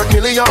pussy worth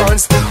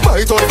millions.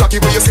 My thought cocky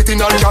where you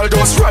sitting on gal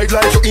just ride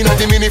like you in a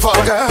the minivan.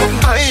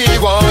 I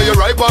want you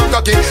right on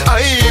cocky.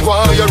 I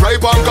want you right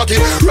on cocky.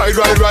 Ride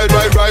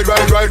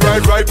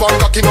on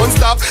cocky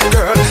non-stop.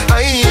 Girl,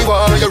 I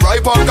want you right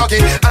on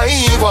cocky. I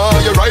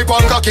want you right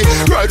on cocky.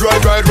 Ride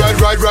on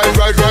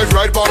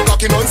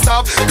cocky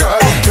non-stop. Girl,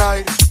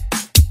 ride.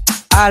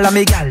 All of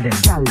me gal dem,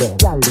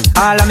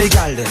 all of me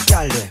gal dem,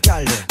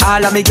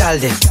 all of me gal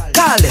dem,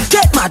 call them,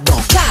 get mad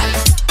down, call.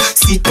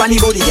 Sit pon the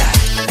body, gal.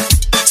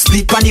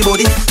 Split pon the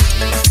body.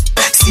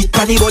 Sit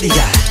pon the body,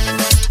 gal.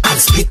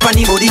 And split pon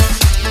the body.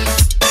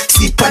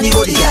 Sit pon the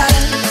body, gal.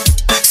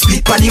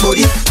 Split pon the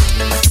body.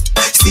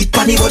 Sit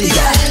pon the body,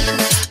 gal.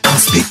 And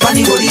split pon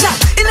the body, gal.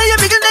 Inna your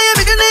miggle, me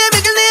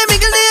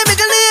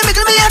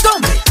a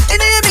dump it.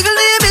 Inna your miggle,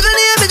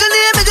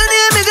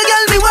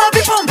 gal, me want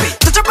be pump it.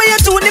 Touch up on your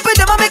two nipple,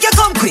 them a make you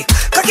come quick.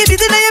 Cocky it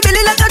inna your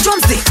belly like a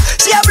drumstick.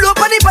 She a blow up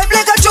on the pipe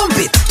like a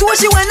trumpet. To what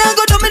she wanna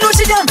go down, me know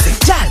she dancing.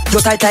 Gal,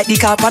 you tight like the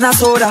cap on a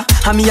soda.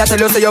 And me a tell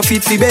you say your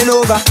feet fi bend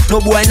over.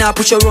 No boy now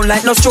push you run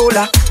like no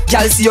stroller.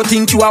 Gal see you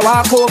think you a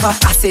walk over.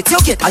 I said you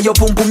get and your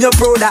pum pum your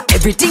brother.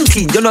 Everything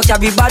clean, you no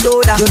carry bad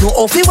odor. You know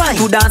how fi wine,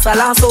 you dance a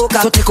land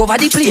soca. So take over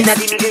the place inna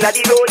the middle of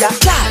the road.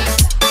 Gal,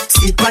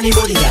 sit pon the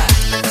body, gal.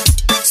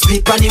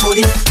 Split pon the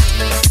body.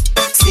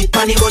 Sit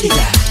pon the body,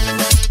 gal.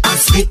 And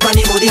split pon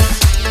the body.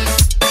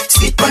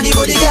 Sit pon the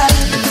body, gal.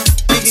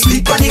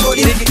 Split pon the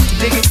body.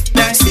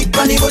 Split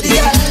pon the body,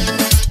 gal.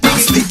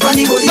 Split pon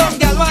the body. Some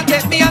gal want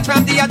take me out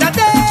from the other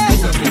day.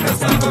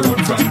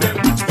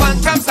 One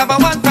from Saba,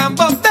 one from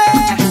Bombay.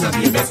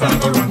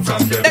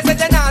 They say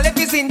they now let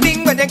me sing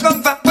thing when they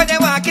come for. When they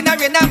walk in the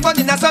rain and fun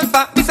in the sun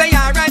for. Me say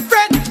alright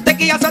friend,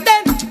 take it as a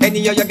then.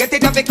 Anyhow you get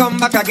it up, you come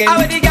back again.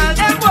 How the gal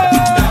them work?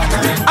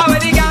 How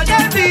the gal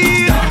them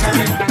feel?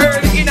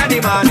 Early in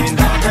the morning,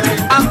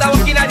 after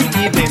working in the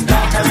evening.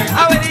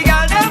 How the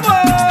gal them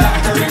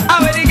work? How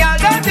the gal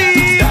them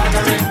feel?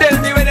 Tell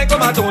me when they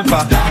come out town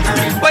for.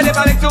 When they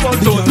make too much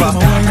town for.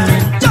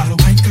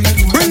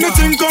 Bring the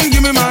thing, come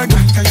give me my girl.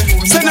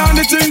 Send on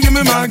the thing, give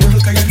me my girl.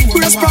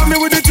 Respond me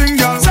with the thing,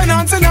 girl. Send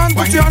on,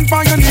 put your hand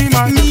for your knee,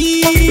 man.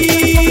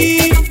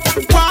 Me,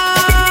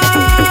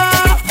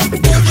 wow.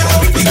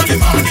 Inna the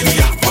morning,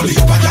 yeah. Only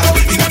up a girl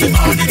inna the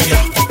morning,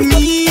 yeah.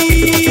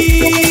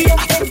 Me,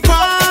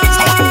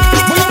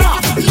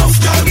 wow. Love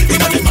girl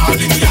inna the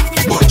morning, yeah.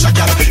 Bunch of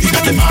girl inna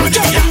the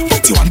morning, yeah.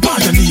 Put you on by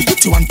your knee,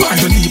 put you on by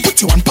your knee,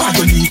 put you on by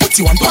your knee, put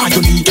you on by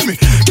your knee. Give me.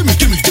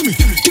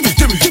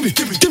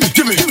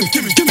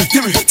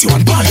 Put you on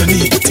by your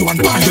knee, put you on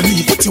by your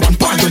knee, put you on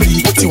by your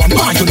knee, put you on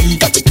by your knee.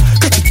 Catch it.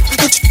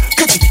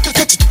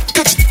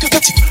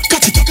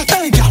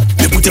 Hey, girl,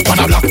 they put you on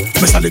a block,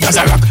 me solid as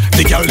a rock.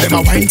 The girl them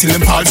a wine till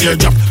them palms here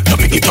drop. Now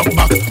pick it up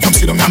back, come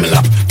sit down on me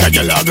lap. That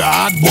girl have a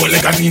hard boy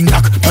like a knee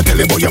knock. Now tell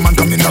the boy your man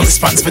come in no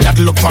response for that.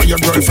 Look for your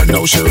girlfriend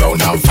now she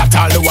round and fat.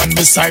 All the one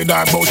beside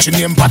her bout she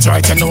name Pat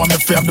right. You know I'm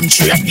afraid of them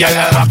three. Girl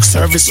a rock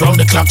service round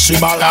the clock. She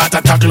ball heart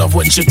attack love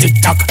when she tick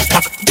tock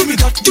tock. Give me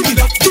that, give me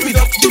that, give me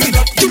that, give me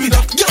that, give me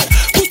that, girl.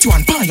 Put you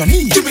on by your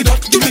knee. Give me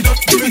that, give me that,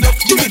 give me that,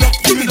 give me that,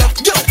 give me that,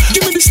 girl.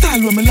 Give me the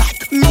style when me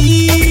like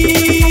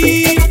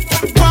me.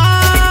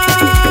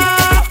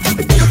 Wow.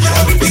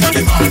 Inna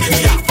the morning,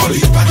 yeah. Only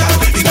up a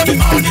girl inna the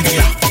morning,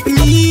 yeah.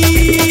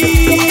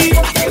 Me.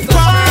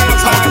 Wow.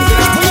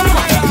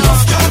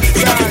 Love girl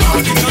inna the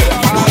morning,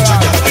 yeah. Bunch of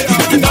girl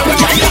inna the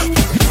morning, yeah.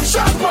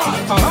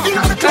 Champagne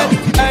inna the club.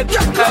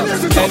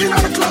 Inna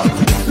the club.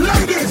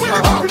 Ladies,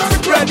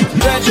 red.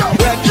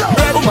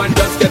 Woman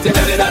just get it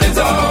in on its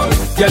own.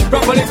 Get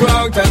properly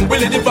cranked and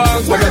willy the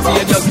bounce. When I see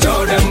you just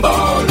throw them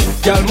ball.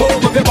 Girl,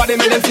 move up your body,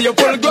 make them see you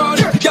full grown.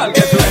 Girl,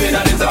 get ready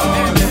on its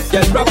own.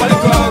 Get properly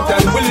cranked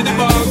and willy the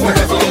bounce. When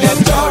I see you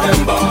just throw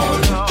them ball.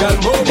 Girl,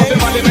 move up your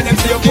body, make them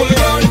see you full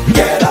grown.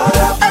 Get on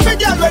up. Every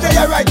girl ready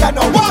here right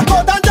now. Walk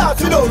out and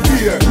dance without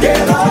fear.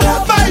 Get on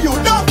up. By you,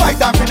 don't fight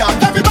that finance.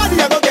 Everybody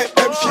ever get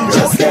them sheer.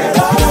 Just get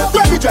on up.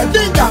 Ready,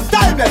 trending, damn,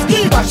 timeless,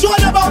 keep and show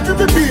them how to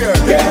prepare.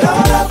 Get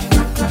on up.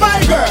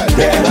 My girl,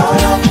 get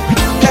on up.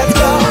 Let's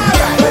go.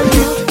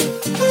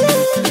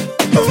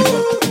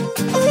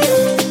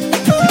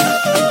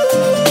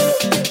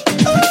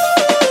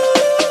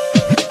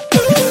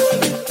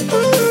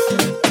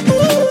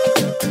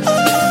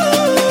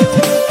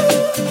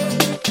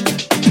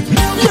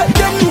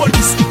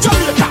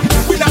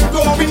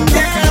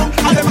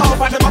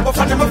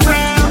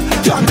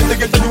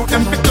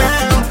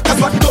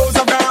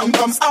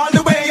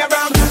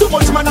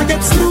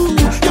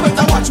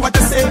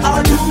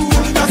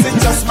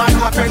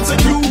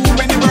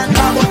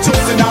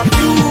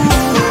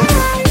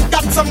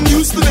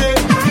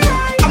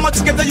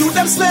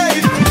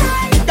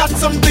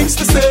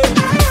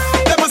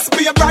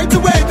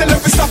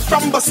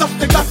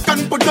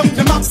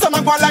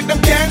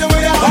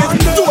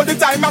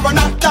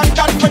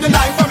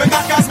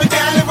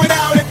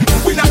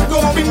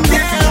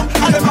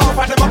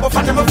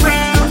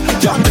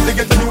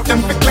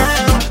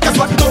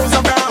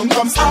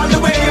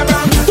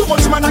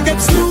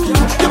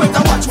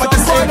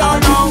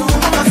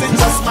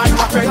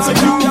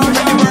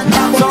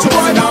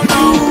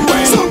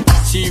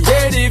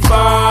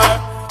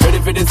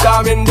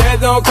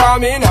 no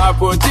coming, I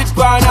put it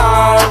on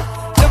her.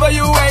 Never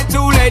you wait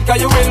too late,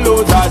 cause you will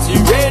lose her. She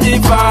ready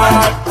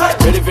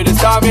for the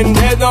storming,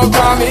 there's no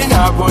coming,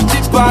 I put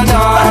it on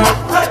her.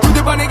 Put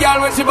it on the girl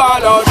when she ball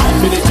out.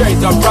 Feel it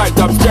straight up, right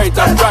up, straight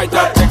up, right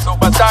up. Take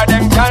superstar,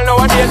 them girl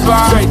nowadays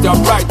war. Straight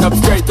up, right up,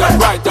 straight up,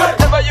 right up.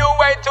 Never you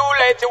wait too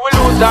late, you will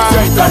lose her.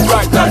 Straight up,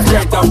 right up,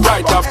 straight up,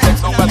 right up. Take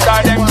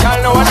superstar, them girl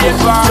nowadays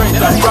war. Straight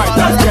up, right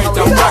up, straight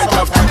up, right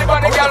up. Put it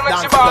on the girl when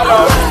she ball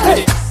out.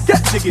 Hey. Get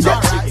jiggy, get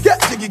jiggy,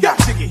 get jiggy, get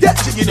jiggy, get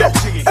jiggy, get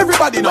jiggy.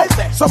 Everybody know.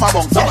 Some a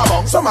bong, some a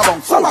bong, some a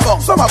bong, some a bong,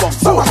 some a bong,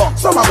 some a bong,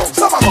 some a bong,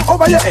 some a bong.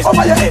 Over your head,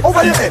 over your head,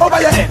 over your head,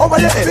 over your head, over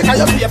your head. Because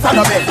you play a fan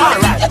of it.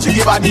 Alright,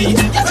 jiggy body,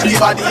 jiggy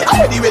body.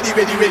 Ready, ready,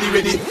 ready, ready,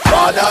 ready.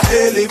 Father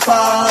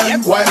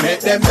elephant, why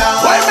make them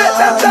dance? Why make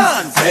them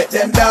dance? Make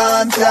them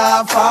dance,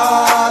 yeah.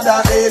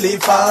 Father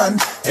elephant.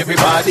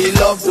 Everybody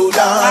love to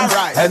dance,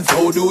 right. And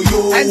so do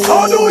you, and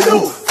so do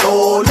you.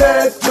 So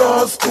let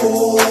your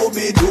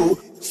Scooby-Doo.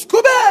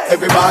 Scooby!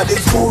 Everybody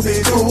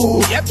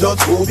Scooby-Doo, yep. Just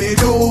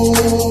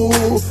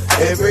Scooby-Doo.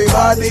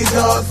 Everybody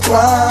just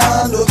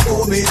want to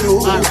Scooby-Doo.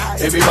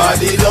 Right.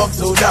 Everybody love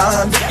to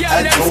dance,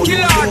 and so do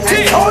you.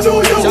 How do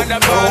you?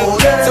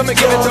 Some give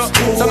it to,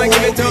 some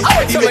give it to,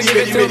 some give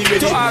it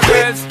to our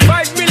girls.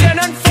 5 million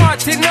and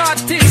 40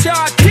 naughty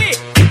shorty.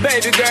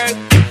 Baby girl,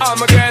 all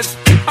my girls,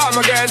 all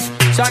my girls.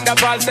 Shonda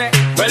Paul say,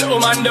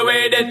 well, on the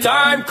way the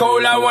time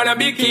cold, I wanna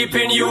be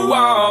keeping you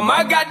warm.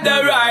 I got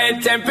the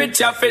right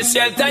temperature for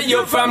shelter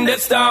you from the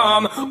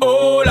storm.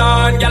 Hold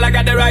on, girl, I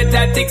got the right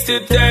tactics to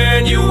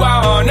turn you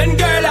on. And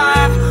girl,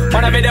 I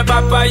wanna be the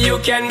papa, you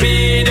can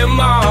be the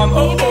mom.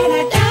 Oh,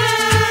 oh.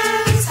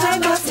 Dance, I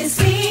must be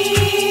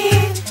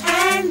sweet,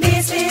 and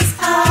this is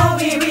how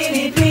we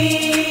really do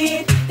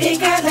it.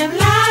 Because them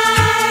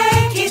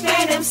like it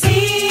when them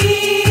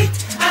see it,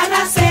 and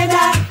I say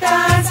that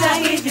dance I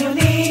hit you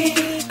need.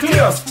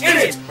 In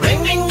it.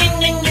 Ring ding ding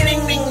ding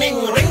ding ding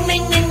ding, ring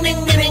ding ding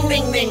ding ding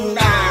ding ding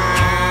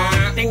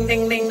da, ding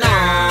ding ding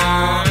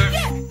da,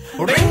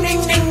 ring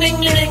ding ding ding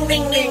ding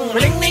ding ding,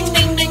 ring ding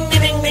ding ding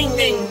ding ding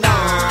ding da,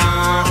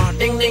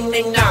 ding ding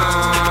ding da.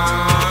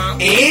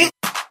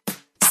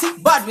 Sick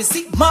bad, we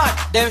sick mad.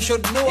 Them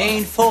should know.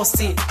 Ain't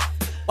forced it.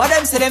 What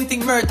them say them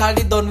think Myrtle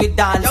they done with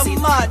dancing.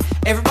 You're mad.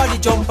 Everybody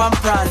jump and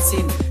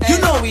prancing. You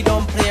know we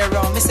don't play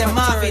around. Mr.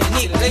 Marvin,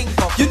 Nick, link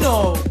up. You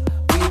know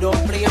we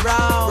don't play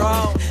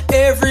around.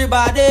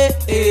 Everybody,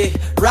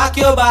 rock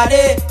your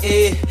body,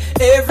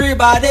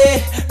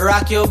 everybody,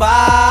 rock your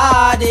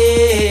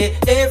body,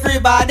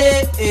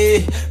 everybody,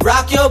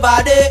 rock your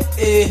body,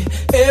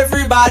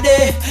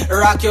 everybody,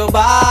 rock your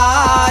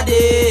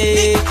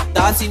body.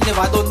 Dancing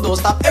never done, don't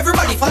stop.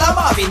 Everybody follow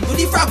Marvin, do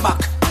the frog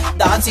back.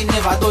 Dancing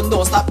never done,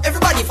 don't stop.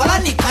 Everybody follow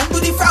Nick and do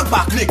the frog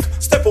back. Nick,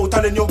 step out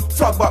and then you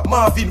frog back.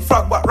 Marvin,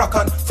 frog back, rock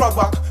and frog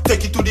back.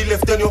 Take it to the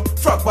left, then you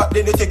frog back.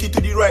 Then you take it to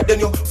the right, then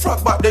you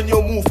frog back. Then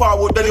you move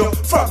forward, then you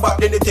frog back.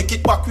 Then you take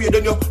it back way,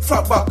 then you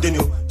frog back. Then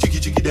you jiggy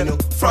jiggy, then you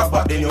frog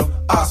back. Then you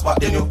ass back,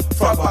 then you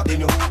frog back.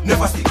 Then you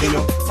never stick, then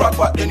you frog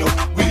back. Then you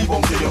Willy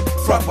Bump, then you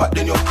frog back.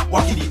 Then you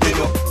Wacky D, then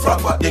you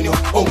frog back. Then you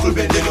Uncle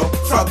Ben, then you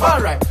frog back.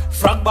 Alright,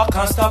 frog back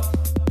and stop.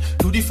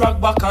 Do the frog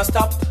back and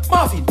stop.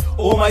 Marvin,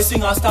 oh my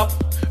swing and stop.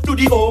 Do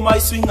the oh my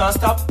swing and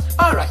stop.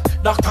 Alright,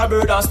 Dr.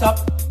 Bird and stop.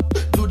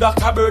 Do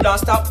Dr. Bird and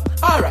stop.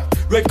 Alright,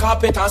 red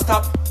carpet and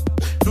stop.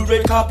 Do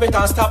red carpet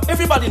and stop.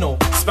 Everybody know.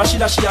 Splashy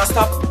dashy and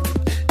stop.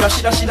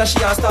 Dashy dashy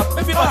dashy and stop.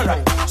 Everybody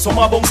right.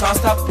 Summer bounce and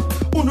stop.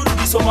 Who do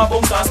the summer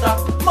bounce and stop?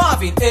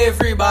 Marvin,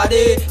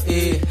 everybody,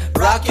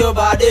 rock your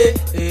body,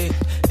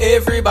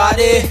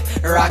 everybody,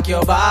 rock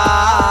your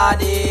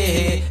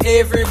body,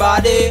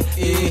 everybody,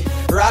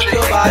 rock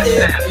your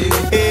body,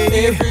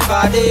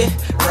 everybody,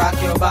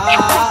 rock your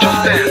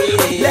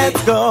body.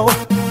 Let's go.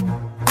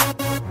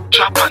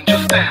 Chop and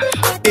just dance.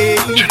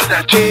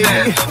 Trinidad just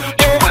dance.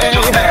 US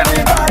just dance.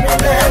 Everybody,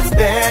 let's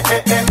dance.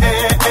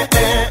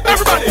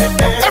 Everybody,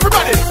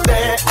 everybody,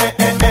 make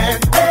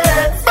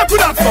we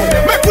dance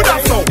now. Make we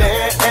dance now.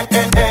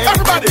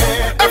 Everybody,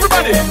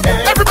 everybody,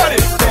 everybody,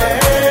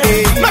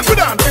 make we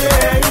dance.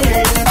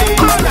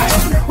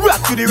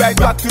 Rock to the right,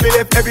 rock to the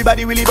left.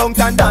 Everybody really bounce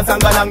and dance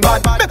and go along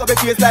bad. Make up a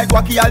face like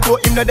Wacky, although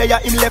him no there,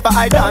 him left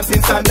I dance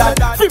in standard.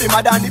 Free me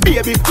mad and the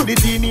baby to the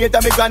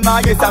teenager, me grandma,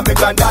 yes and me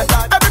granddad.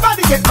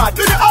 Everybody get mad,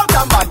 do the out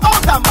and bad,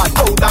 out and bad,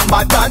 out and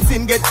bad.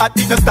 Dancing get hot,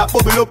 it just stop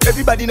bubble up.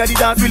 Everybody na the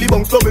dance, really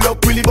bounce double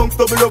up, really bounce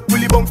double up,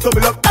 really bounce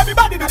double up.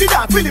 Everybody do the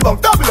dance, really bounce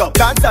double up.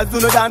 Dancers do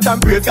no dance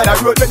and praise God a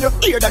road. When you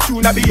hear that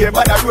tune a behave,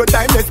 bad a road.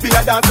 Time let's be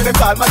a dance when them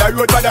call mad a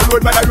road, mad a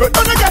road, mad a road.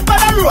 Don't get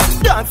mad a road.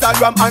 Dance and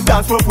ram and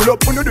dance for pull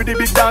up. Who no do the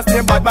big dance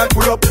name bad man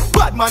pull up.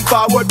 Bad man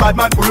forward, bad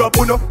man pull up.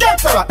 Who no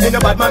dance for in a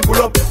bad man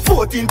pull up.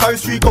 14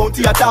 Paris Street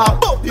County attack.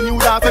 Bout the new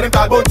dance when them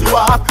call bounty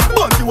walk,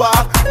 bounty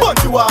walk,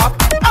 bounty walk.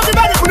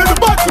 Everybody who know the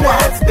bounty walk.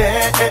 Let's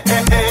dance.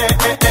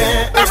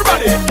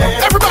 Everybody,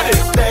 everybody,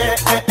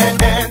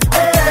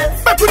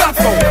 make we dance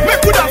now.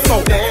 Make we dance now.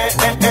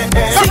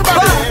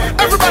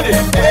 Everybody,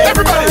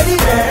 everybody,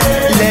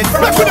 let's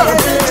make we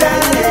dance.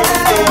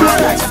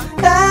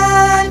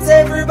 Dance,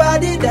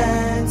 everybody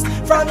dance.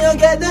 From you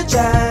get the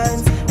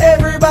chance.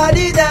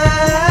 Everybody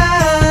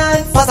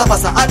dance.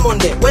 and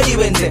Monday, Wednesday,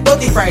 Wednesday,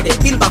 Dirty Friday,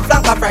 Bill back,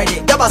 Flanker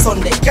Friday, Gabba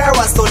Sunday, Car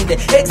was Sunday,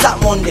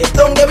 Exact Monday,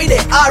 Don't get with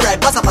it, alright,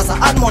 Passa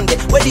and Monday,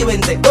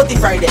 Wednesday, Dirty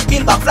Friday,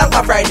 Bill back,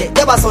 Flanker Friday,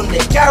 Gabba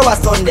Sunday, Car was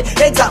Sunday,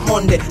 Exact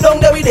Monday,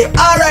 Don't get with it,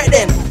 alright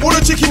then. Who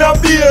the chicken and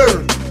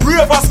beer?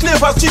 Ravers,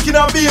 clavers, chicken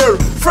and beer.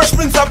 Fresh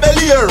Prince of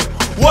Bel-Air.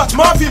 Watch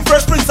Marvin,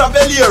 Fresh Prince of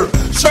Bel-Air.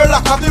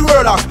 Sherlock of the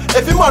Warlock.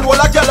 Every man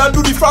will a girl and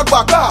do the frog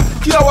back.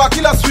 Killer walk,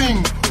 killer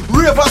swing.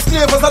 Ravers,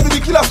 clavers and do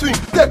the killer swing.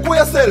 Take for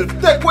yourself,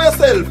 take for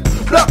yourself.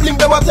 Black link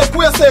them and take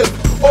for yourself.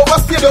 Over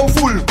stadium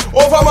full.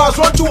 Over March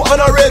 1-2 on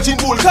a raging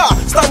bull. Car,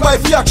 stand by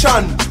for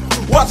action.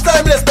 Watch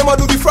timeless, them a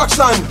do the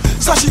fraction.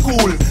 Sashi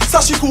cool.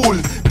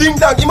 Ding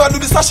dang, him a do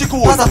the sashi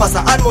cool.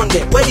 Passa and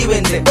Monday,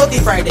 Wednesday, Dirty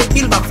Friday,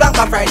 Bill back,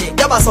 Flanker Friday,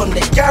 Gabba Sunday,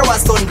 Car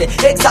was Sunday,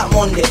 Exact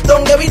Monday,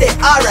 Don't get with it,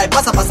 alright,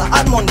 Passa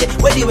and Monday,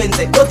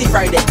 Wednesday, Dirty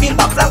Friday, Bill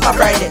back, Flanker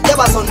Friday,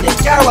 Gabba Sunday,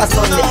 Car was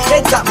Sunday,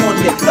 Exact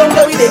Monday, Don't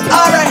get with it,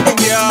 alright then.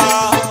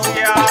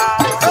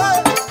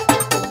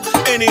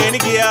 Any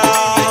girl,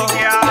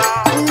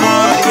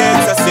 all the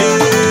girls I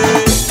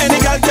say,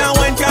 any girl can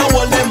wine, can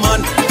hold them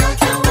man.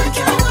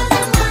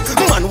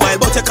 Man wild,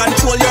 but you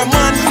control your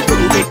man.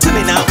 Prove it to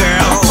me now,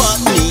 girl. Fuck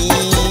me,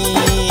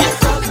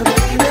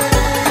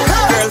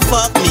 girl.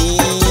 Fuck me.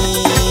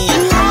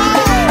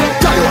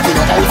 Tell you what you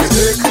know how to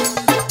tick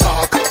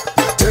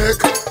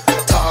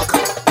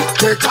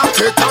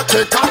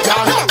tock,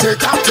 girl. Tick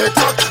tock.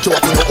 Do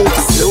what you know how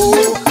to slow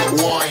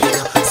wine.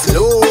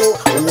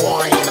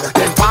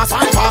 Then pass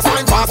wine, girl.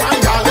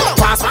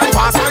 Pass wine,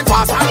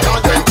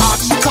 girl. Then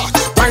catch.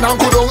 Wine and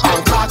go down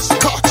and catch.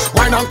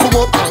 Wine and come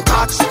up and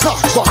catch.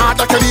 Go hard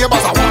like your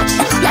neighbors a watch.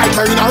 Like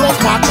you're in a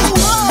rough match.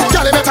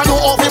 Girl, you better know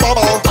how to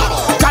bubble.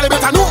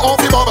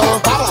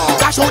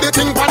 Dash out the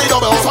thing for the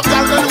double. Some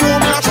girl will know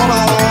me a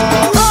trouble.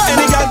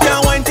 Any girl can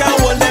wine, can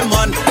hold them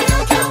man.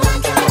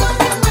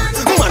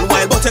 Man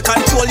wild, but you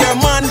control your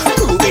man.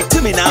 Prove it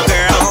to me now,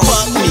 girl.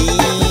 Fuck me.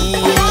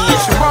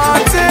 She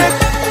wants it.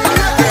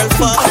 Girl,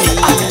 fuck me.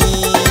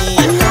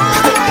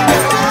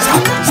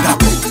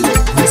 Stop.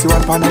 You see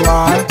one on the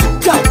wall.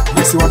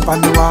 You see one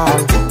on the wall.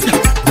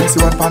 You see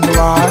one on the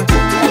wall.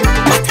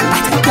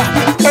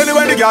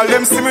 Anyway, the girl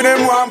them see me,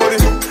 them want body.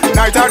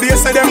 Night or day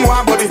say them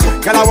want body.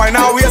 Girl a wine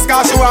her waist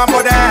 'cause she want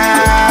body.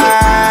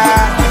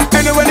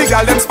 Anyway, the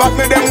girl them spot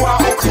me, them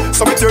want hook.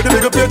 So me tear the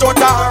big plate out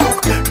her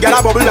hook. Girl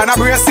a bubble and a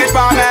brace it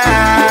for me.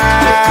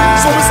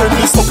 So me say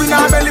please up in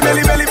her belly. Up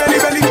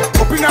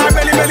in her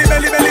belly.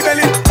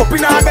 Up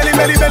in her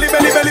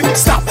belly.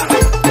 Stop.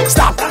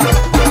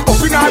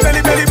 Up in her belly.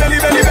 Up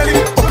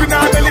in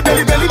her belly.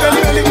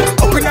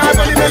 Up in her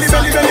belly.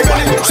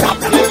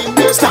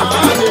 Stop.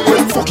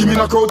 Fuck him in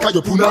a crowd 'cause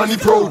you punani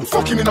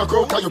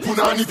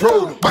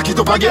proud. Back it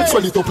up again,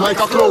 swell it up like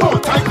a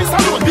cloud. Tight this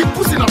alone, big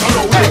pussy not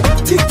alone. Hey,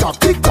 tick tock,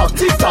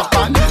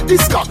 man.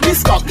 This cock, girl.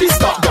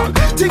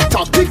 Tick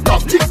tock.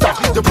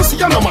 The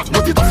pussy on a mat,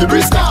 but it off the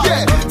wrist.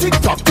 Yeah,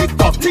 tick tock,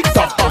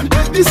 man.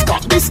 This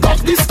cock, girl.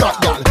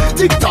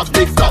 Tick tock.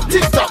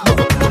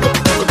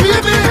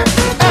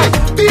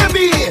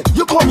 Baby,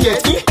 you come here,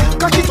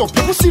 cock it up,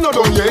 your pussy not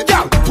done yet.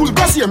 Girl, pull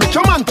brass here, make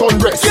your man turn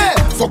breast. Yeah,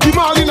 fuck him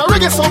all in a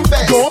reggae song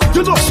best. Go,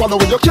 you don't swallow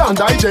when you can't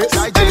digest.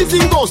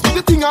 Anything goes, do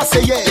the thing I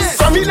say yes.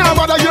 From me now,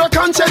 bother your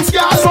conscience,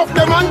 girl. Suck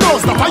them and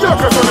those, that are your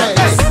preference.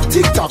 Hey,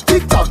 tick tock,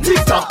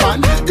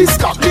 man. This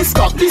cock, girl.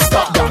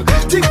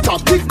 Tick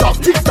tock.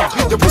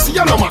 The pussy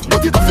on a mat,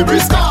 but it off the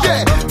wrist.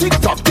 Yeah, tick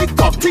tock,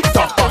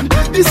 man.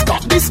 This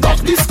cock,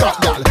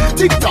 girl.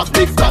 Tick tock.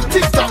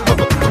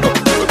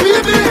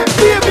 Baby.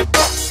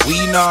 We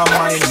nah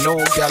mind no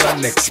gal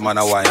and next man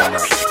a wine now.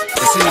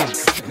 You see?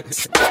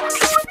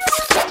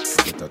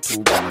 Get a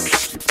 2 gun out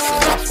strip so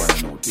I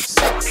find out this.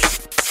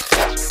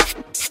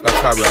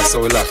 Like cabra so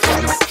we laugh,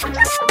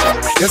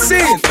 you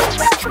see?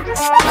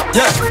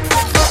 Yeah.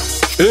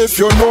 If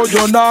you know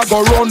you're not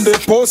gonna run the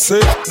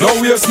pussy,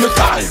 no waste me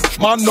time.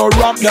 Man no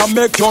rap me and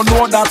make you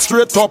know that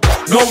straight up.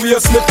 No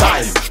waste me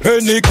time.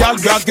 Any gal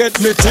get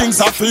me things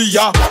up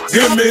here.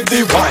 Give me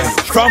the wine.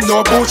 From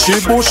the bushy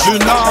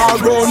nah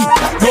run.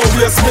 No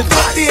waste me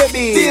time.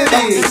 Baby,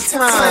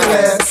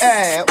 time.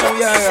 Hey,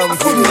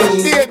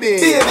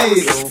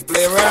 baby. Don't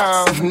play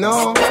around,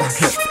 no.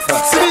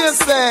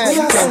 Seriously,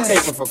 you can't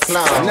take me for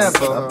clown,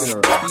 never.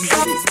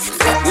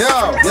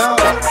 Yo.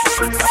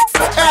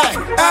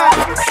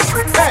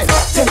 Hey,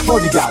 take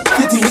body girl,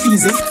 you think it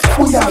easy?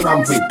 We are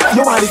ramping,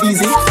 you want it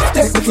easy?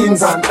 Take the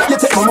things and you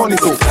take my money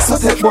too. So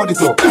take body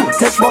too,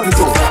 take body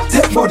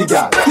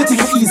girl, you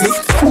think it easy?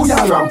 We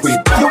are ramping,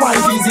 you want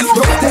it easy?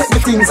 You take the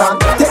things and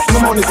take my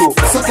money too.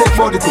 So take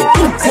body too,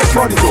 take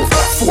body too.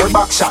 4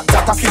 back shot,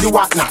 that a for the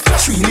whatnot.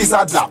 3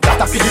 lizard lap,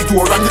 that a for the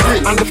door and the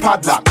grill and the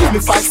padlock. Give me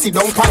 5 sit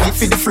down pan it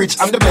for the fridge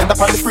and the blender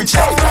on the fridge.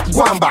 Hey,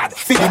 go on bad,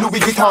 for the Louis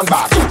Vuitton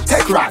bag.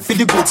 Take rad, for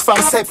the goods from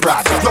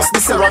separate. Plus the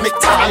ceramic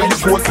tile, the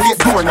gold plate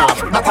doorknob.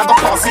 That I go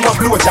pass in a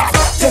blowjob.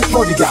 Take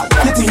body girl,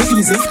 you think it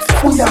easy?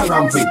 We are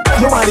ramping,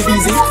 you want it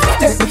easy?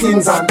 Take the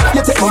things and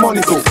you take my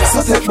money too.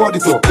 So take body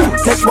too,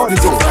 take body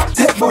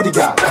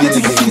girl, you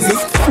think it easy?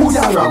 We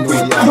are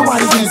ramping, you want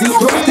One easy,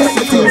 don't take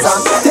the things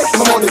and take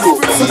my money too.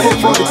 So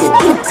take money too,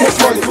 take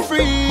money too.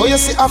 But you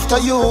see after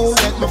you,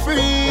 get me free.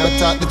 You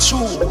talk the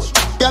truth.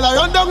 Girl, I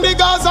run down the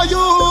Gaza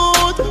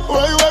youth.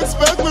 What you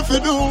expect me to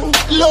do?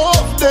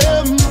 Love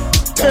them,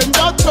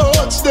 tender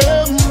touch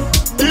them.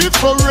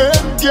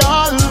 Different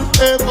girl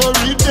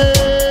every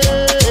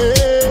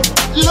day.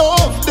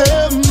 Love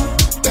them,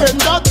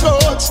 tender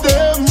touch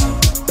them.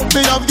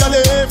 Me have girl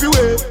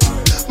everywhere,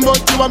 but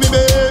you are me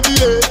baby,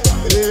 yeah.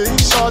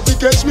 Shorty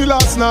catch me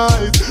last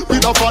night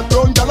with a fat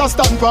brown girl a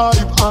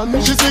standpipe,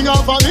 and she sing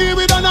out for me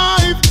with a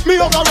knife. Me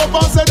hug her up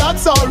and say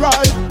that's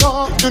alright.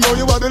 You know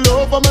you are the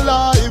love of my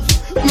life.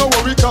 No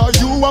worry 'cause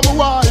you are my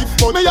wife.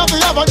 But me have to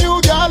have a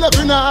new girl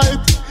every night.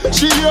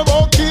 She hear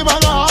about Kim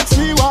and ask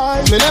me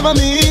why. Me never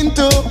mean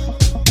to.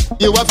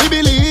 You have to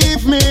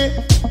believe me.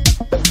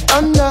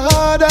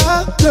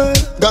 Another girl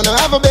gonna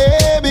have a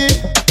baby.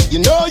 You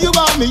know you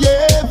want me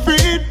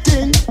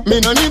everything. Me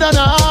no need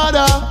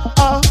another.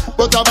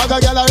 But a bag of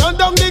girl I run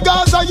down the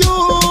Gaza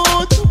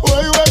youth.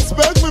 What you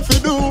expect me to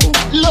do?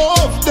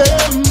 Love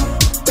them,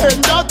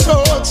 tender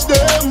touch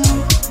them.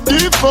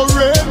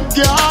 Different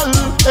girl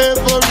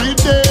every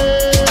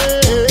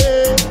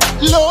day.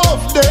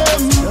 Love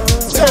them,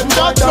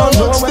 tender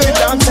touch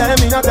them.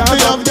 Me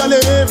have girl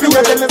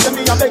everywhere.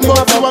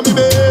 But you want me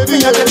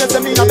baby.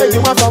 Me a beg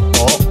you a fuck.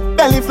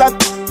 Belly flat,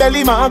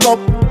 belly mag up.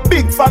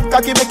 Big fat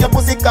cocky make your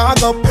pussy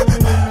cock up.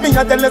 Me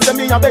a tell you say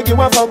me a beg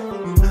you a fuck.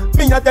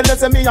 Me a tell you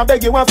say me a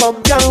beg you a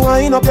fuck. Girl,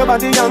 wind up your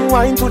body and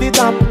wind to the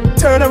top.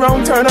 Turn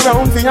around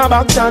for your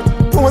back shot.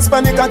 Post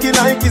panic cocky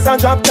like it's a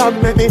drop top.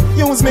 Make me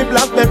use me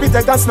blackberry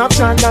take a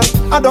snapshot.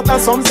 I duck a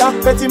some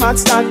sack, petty match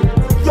stand.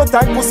 Your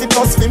tight pussy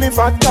plus feel me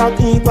fat cock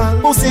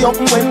equal. Pussy up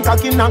when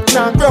cocky knock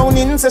knock.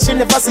 Browning say she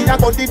never see a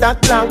body that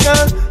black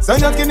girl. So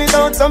you skin it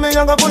out so me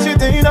a go push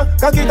it in.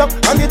 Cock it up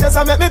and it just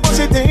a make me push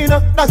it in.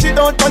 Dash it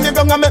out on the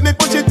ground and make me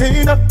push it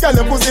in. Girl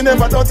your pussy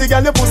never dirty,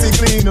 girl your pussy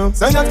clean.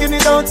 So you skin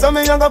it out so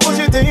me a go push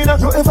it in.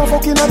 You ever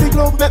fucking at the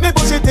club, make me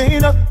push it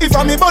in. If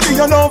I'm me body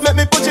you love,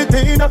 make me push it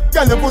in.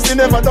 Girl your pussy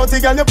never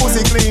dirty, girl your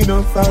pussy clean.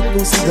 Fat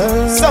pussy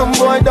girl. Some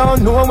boy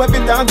don't know what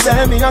we talk,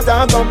 say me a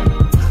talk up.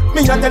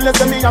 Me a tell you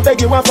say me a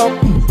beg you a fuck.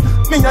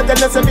 Me a tell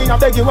you say me a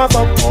beg you a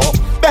fuck.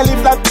 Belly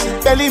flat,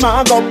 belly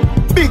mag up.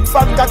 Big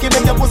fat cocky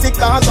make your pussy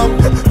cock up.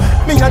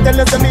 Me a tell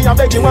you say me a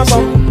beg you a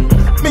fuck.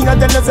 Me a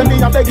tell you say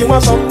me a beg you a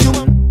fuck.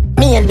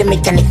 Me and the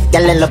mechanic,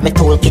 girl I love me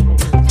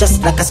toolkit.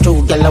 Just like a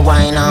screw, girl I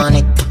wine on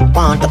it.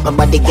 Want up my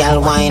body,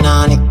 girl wine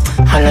on it.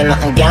 Holla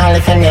nothing, girl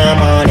if you name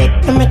on it.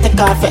 Let me take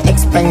off your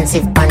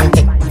expensive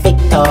panty.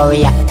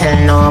 Victoria, tell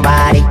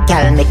nobody.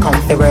 Girl me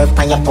come fi work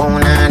on your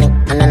phone on it.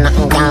 And then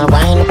nothing, girl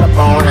wine up a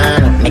phone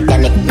on it.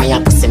 Mechanic, me a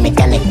pussy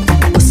mechanic.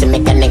 Pussy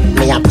mechanic,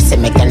 me a pussy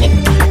mechanic.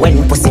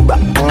 When pussy broke,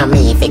 and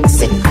me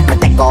fix it. Me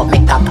take out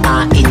me top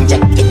and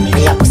inject it.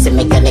 Me a pussy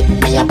mechanic,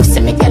 me a pussy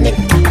mechanic.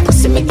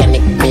 Pussy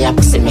mechanic, me a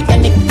pussy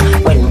mechanic.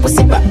 When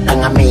pussy broke,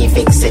 and me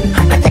fix it.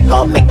 Me take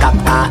out me top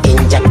and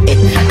inject it.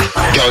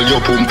 Girl,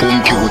 your pum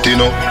pum cute, you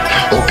know.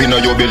 Up inna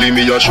your belly,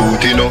 me a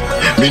shoot, you know.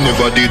 Me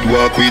never did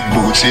walk with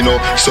boots, you know.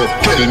 So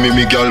tell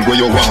me, girl, where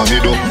you want me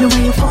do? The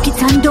way you fuck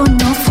it and don't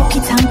know, fuck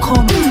it and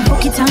come.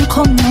 Fuck it and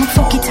come, no,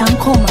 fuck it and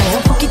come.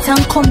 Fuck it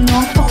and come,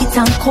 no, fuck it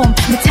and come.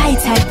 Me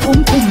tight,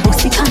 pum pum,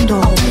 bossy cando.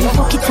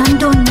 Fuck it and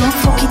don't know,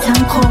 fuck it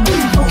and come.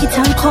 Fuck it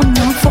and come,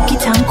 no, fuck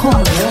it and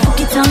come.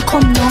 Fuck it and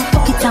come, no,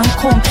 fuck it and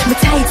come. Me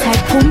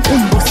tight, pum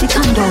pum, bossy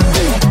cando.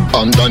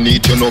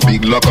 Underneath you no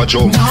big like a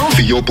jump.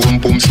 Feel your pum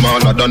pum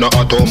smaller than a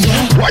atom.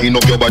 Wind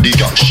up your body,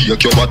 girl,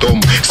 shake your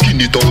bottom. Skin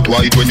it out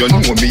wide when you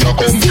know me a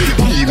come.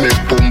 We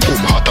make pum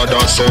pum hotter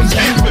than sun.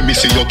 Let me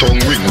see your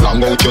tongue ring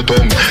long out your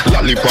tongue.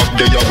 Lollipop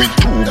there with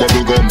 2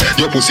 bubble gum.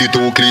 Your pussy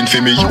too clean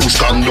for me, use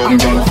condom,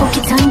 girl. Fuck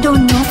it and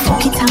don't know,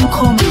 fuck it and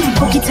come.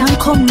 Fuck it and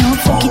come, no,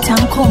 fuck it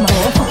and come.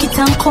 Fuck it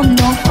and come,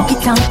 no, fuck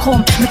it and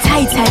come. Me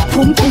tight,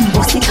 pum pum,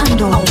 bossy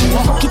cando.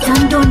 Fuck it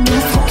and don't know,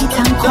 fuck it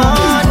and come.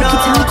 Fuck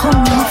it and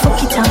come, no,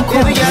 fuck it and come.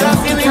 Fuck it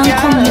and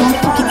come, no,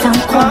 fuck it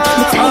and come.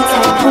 Me tight,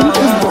 pum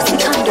pum, bossy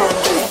cando.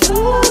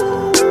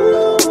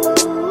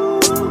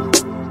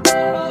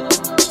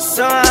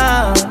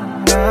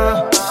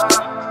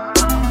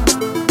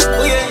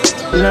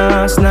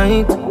 Last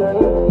night,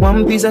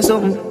 one piece of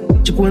something.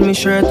 She pulled me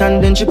shirt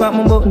and then she popped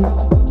my button.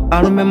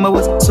 I remember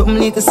was something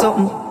little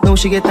something. Now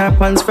she get her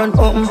pants front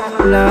open.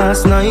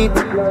 Last night,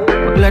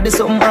 glad there's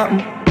something happen.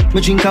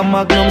 Me drink a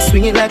Magnum,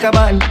 swing it like a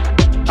button.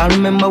 I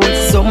remember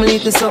was something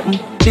little something.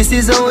 This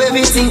is how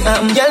everything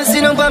happen. Girl,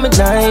 sit down by me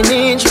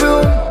 9-inch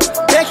room.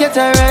 Take your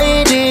time,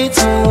 ride it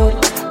smooth.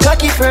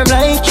 Cocky firm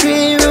like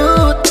tree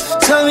root.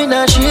 So we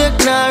not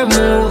shake nor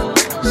move.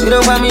 Sit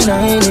down by me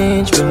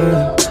 9-inch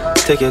room.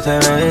 Take your time,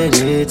 ride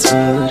it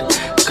smooth.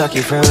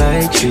 Cocky firm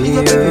like tree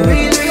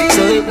root.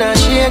 So it not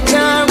shake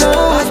nor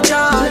move.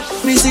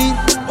 Me see,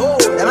 oh,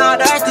 them are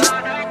dirty.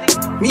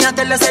 Me a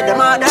tell you say them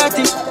are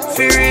dirty.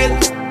 For real,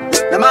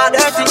 them are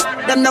dirty.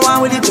 Them the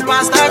one with it to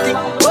pass 30.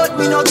 But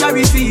me no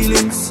carry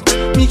feelings.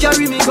 Me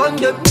carry me gun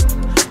them.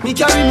 Me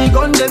carry me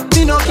gun them.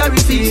 Me no carry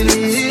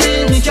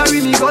feelings. Me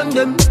carry me gun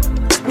them.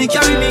 Me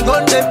carry me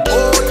gun them.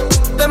 Oh,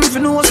 them if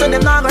you know so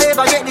them not gonna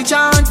ever get the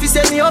chance to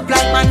set me up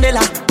like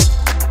Mandela.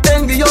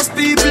 Envious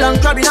people and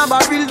crab in a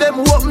barrel, them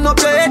open up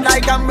your head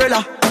like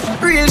umbrella.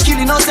 Real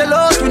killing no sell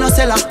out, we no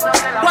sell her.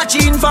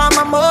 Watching for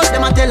my mouth,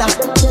 them a tell her.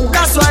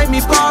 That's why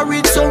me par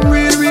with some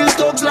real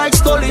thugs like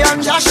Stolly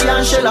and Joshy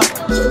and Shella.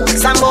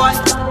 Some boy,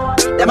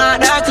 them are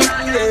dirty.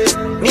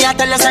 Me I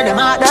tell you say them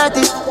are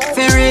dirty.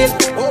 For real,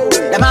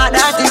 them are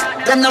dirty.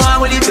 Them no one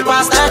will live to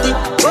past 30.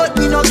 But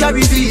me no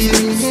carry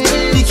feelings.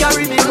 Me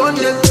carry me gun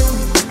them.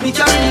 Me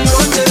carry me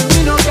gun them.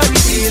 Me no carry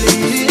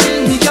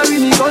feelings. Me carry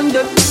me gun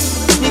them.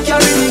 Me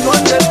carry me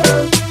gun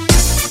them.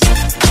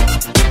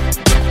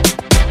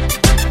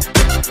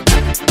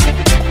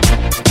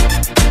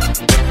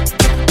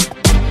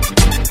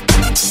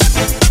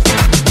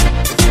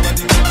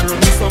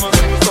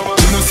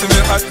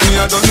 Me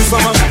a done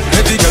summer,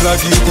 every girl I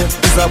give you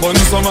is a bun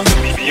summer.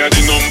 Me a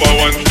the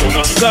 #1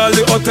 stunner. Call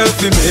the hotel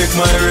to make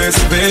my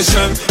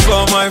reservation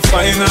for my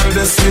final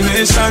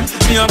destination.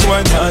 Me a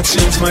boy not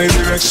change my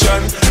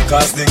direction,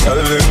 cause the girl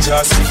them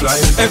just fly.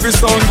 Every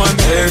sound man,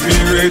 every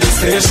radio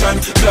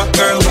station. Black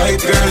girl,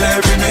 white girl,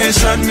 every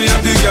nation. Me a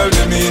the girl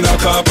them in a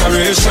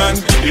corporation.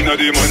 In a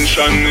the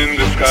mansion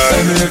in the sky.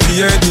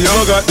 MLVAD, you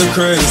got the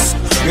craze.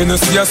 Me no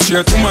see a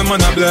straight woman,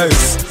 man a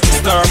blaze.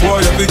 Star boy,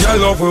 every girl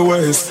love her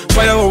ways.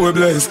 Fire how we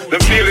blaze. Them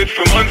feel it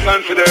for months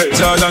and for days.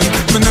 Jordan,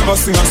 me never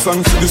sing a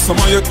song for the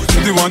summer yet.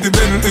 The one, the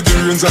Bentley, the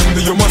range and the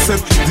Yuma set.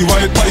 The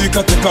white bike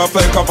can take off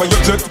like off of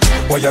your jet.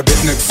 Why you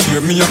bet next year,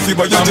 me a fee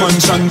by your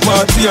mansion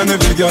party and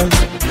every girl.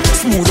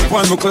 Smooth up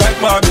and look like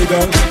Barbie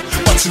doll.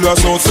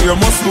 Bachelor's out, so you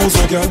must lose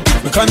a girl.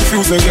 Me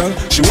confuse a girl,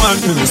 she want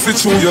me to sit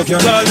through your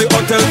girl. Call the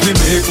hotel to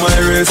make my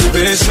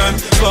reservation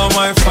for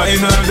my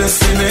final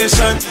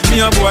destination.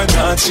 Me a boy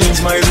not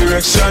change my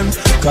direction,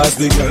 cause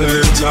the girl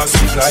them just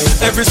fly.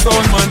 Every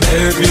sound man,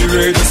 every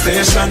radio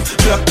station.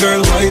 Black girl,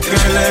 white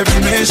girl,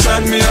 every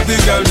nation. Me a the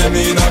girl them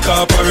in a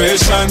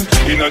corporation.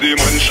 In a the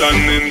mansion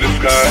in the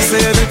sky.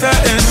 Say that I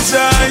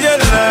enjoy your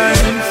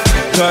life,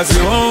 cause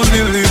you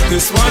only live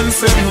this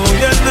once and no,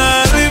 you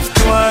not live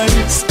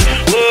twice.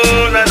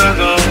 Oh, na na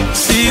na.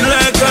 Feel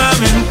like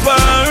I'm in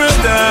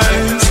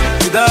paradise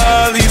with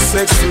all these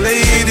sexy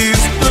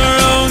ladies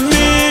around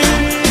me.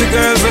 The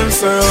girls them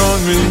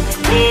surround me,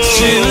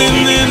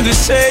 chilling in the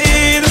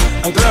shade.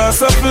 A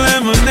glass of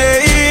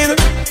lemonade,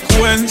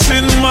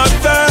 quenching my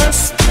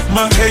thirst.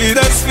 My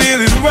haters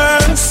feeling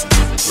worse.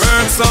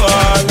 Work so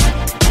hard,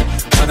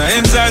 and I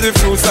enjoy the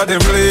fruits of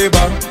them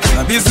labor.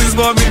 Now this is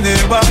about me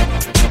neighbor,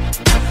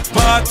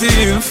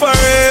 partying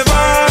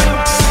forever.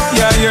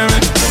 Yeah, hear me?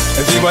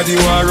 Everybody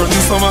want run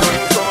the summer.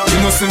 You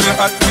know see me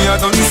hot, me a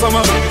done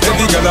summer.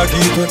 Every girl I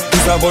give you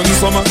is a bun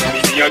summer.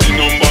 Me a the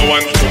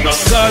 #1 stunner.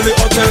 Call the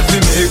hotel to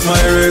make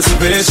my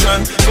reservation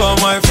for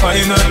my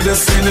final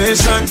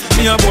destination.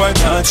 Me a boy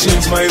not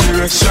change my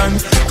direction,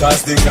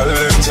 cause the girl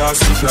them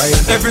just fly.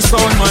 Every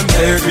sound man,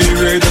 every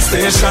radio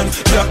station.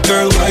 Black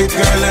girl, white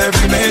girl,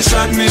 every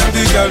nation. Me a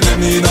the girl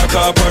them in a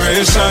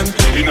corporation.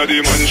 In a the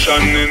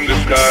mansion in the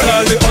sky.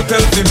 Call the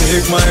hotel to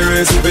make my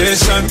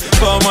reservation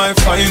for my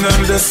final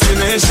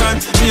destination.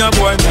 Me a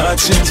boy not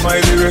change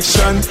my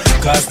direction,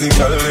 cause the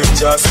girl them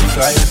just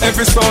fly.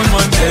 Every sound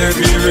man,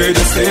 every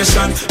radio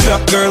station.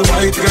 Black girl,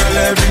 white girl,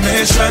 every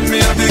nation. Me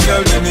a the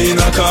girl them in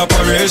a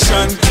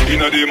corporation.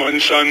 In a the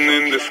mansion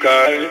in the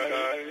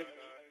sky.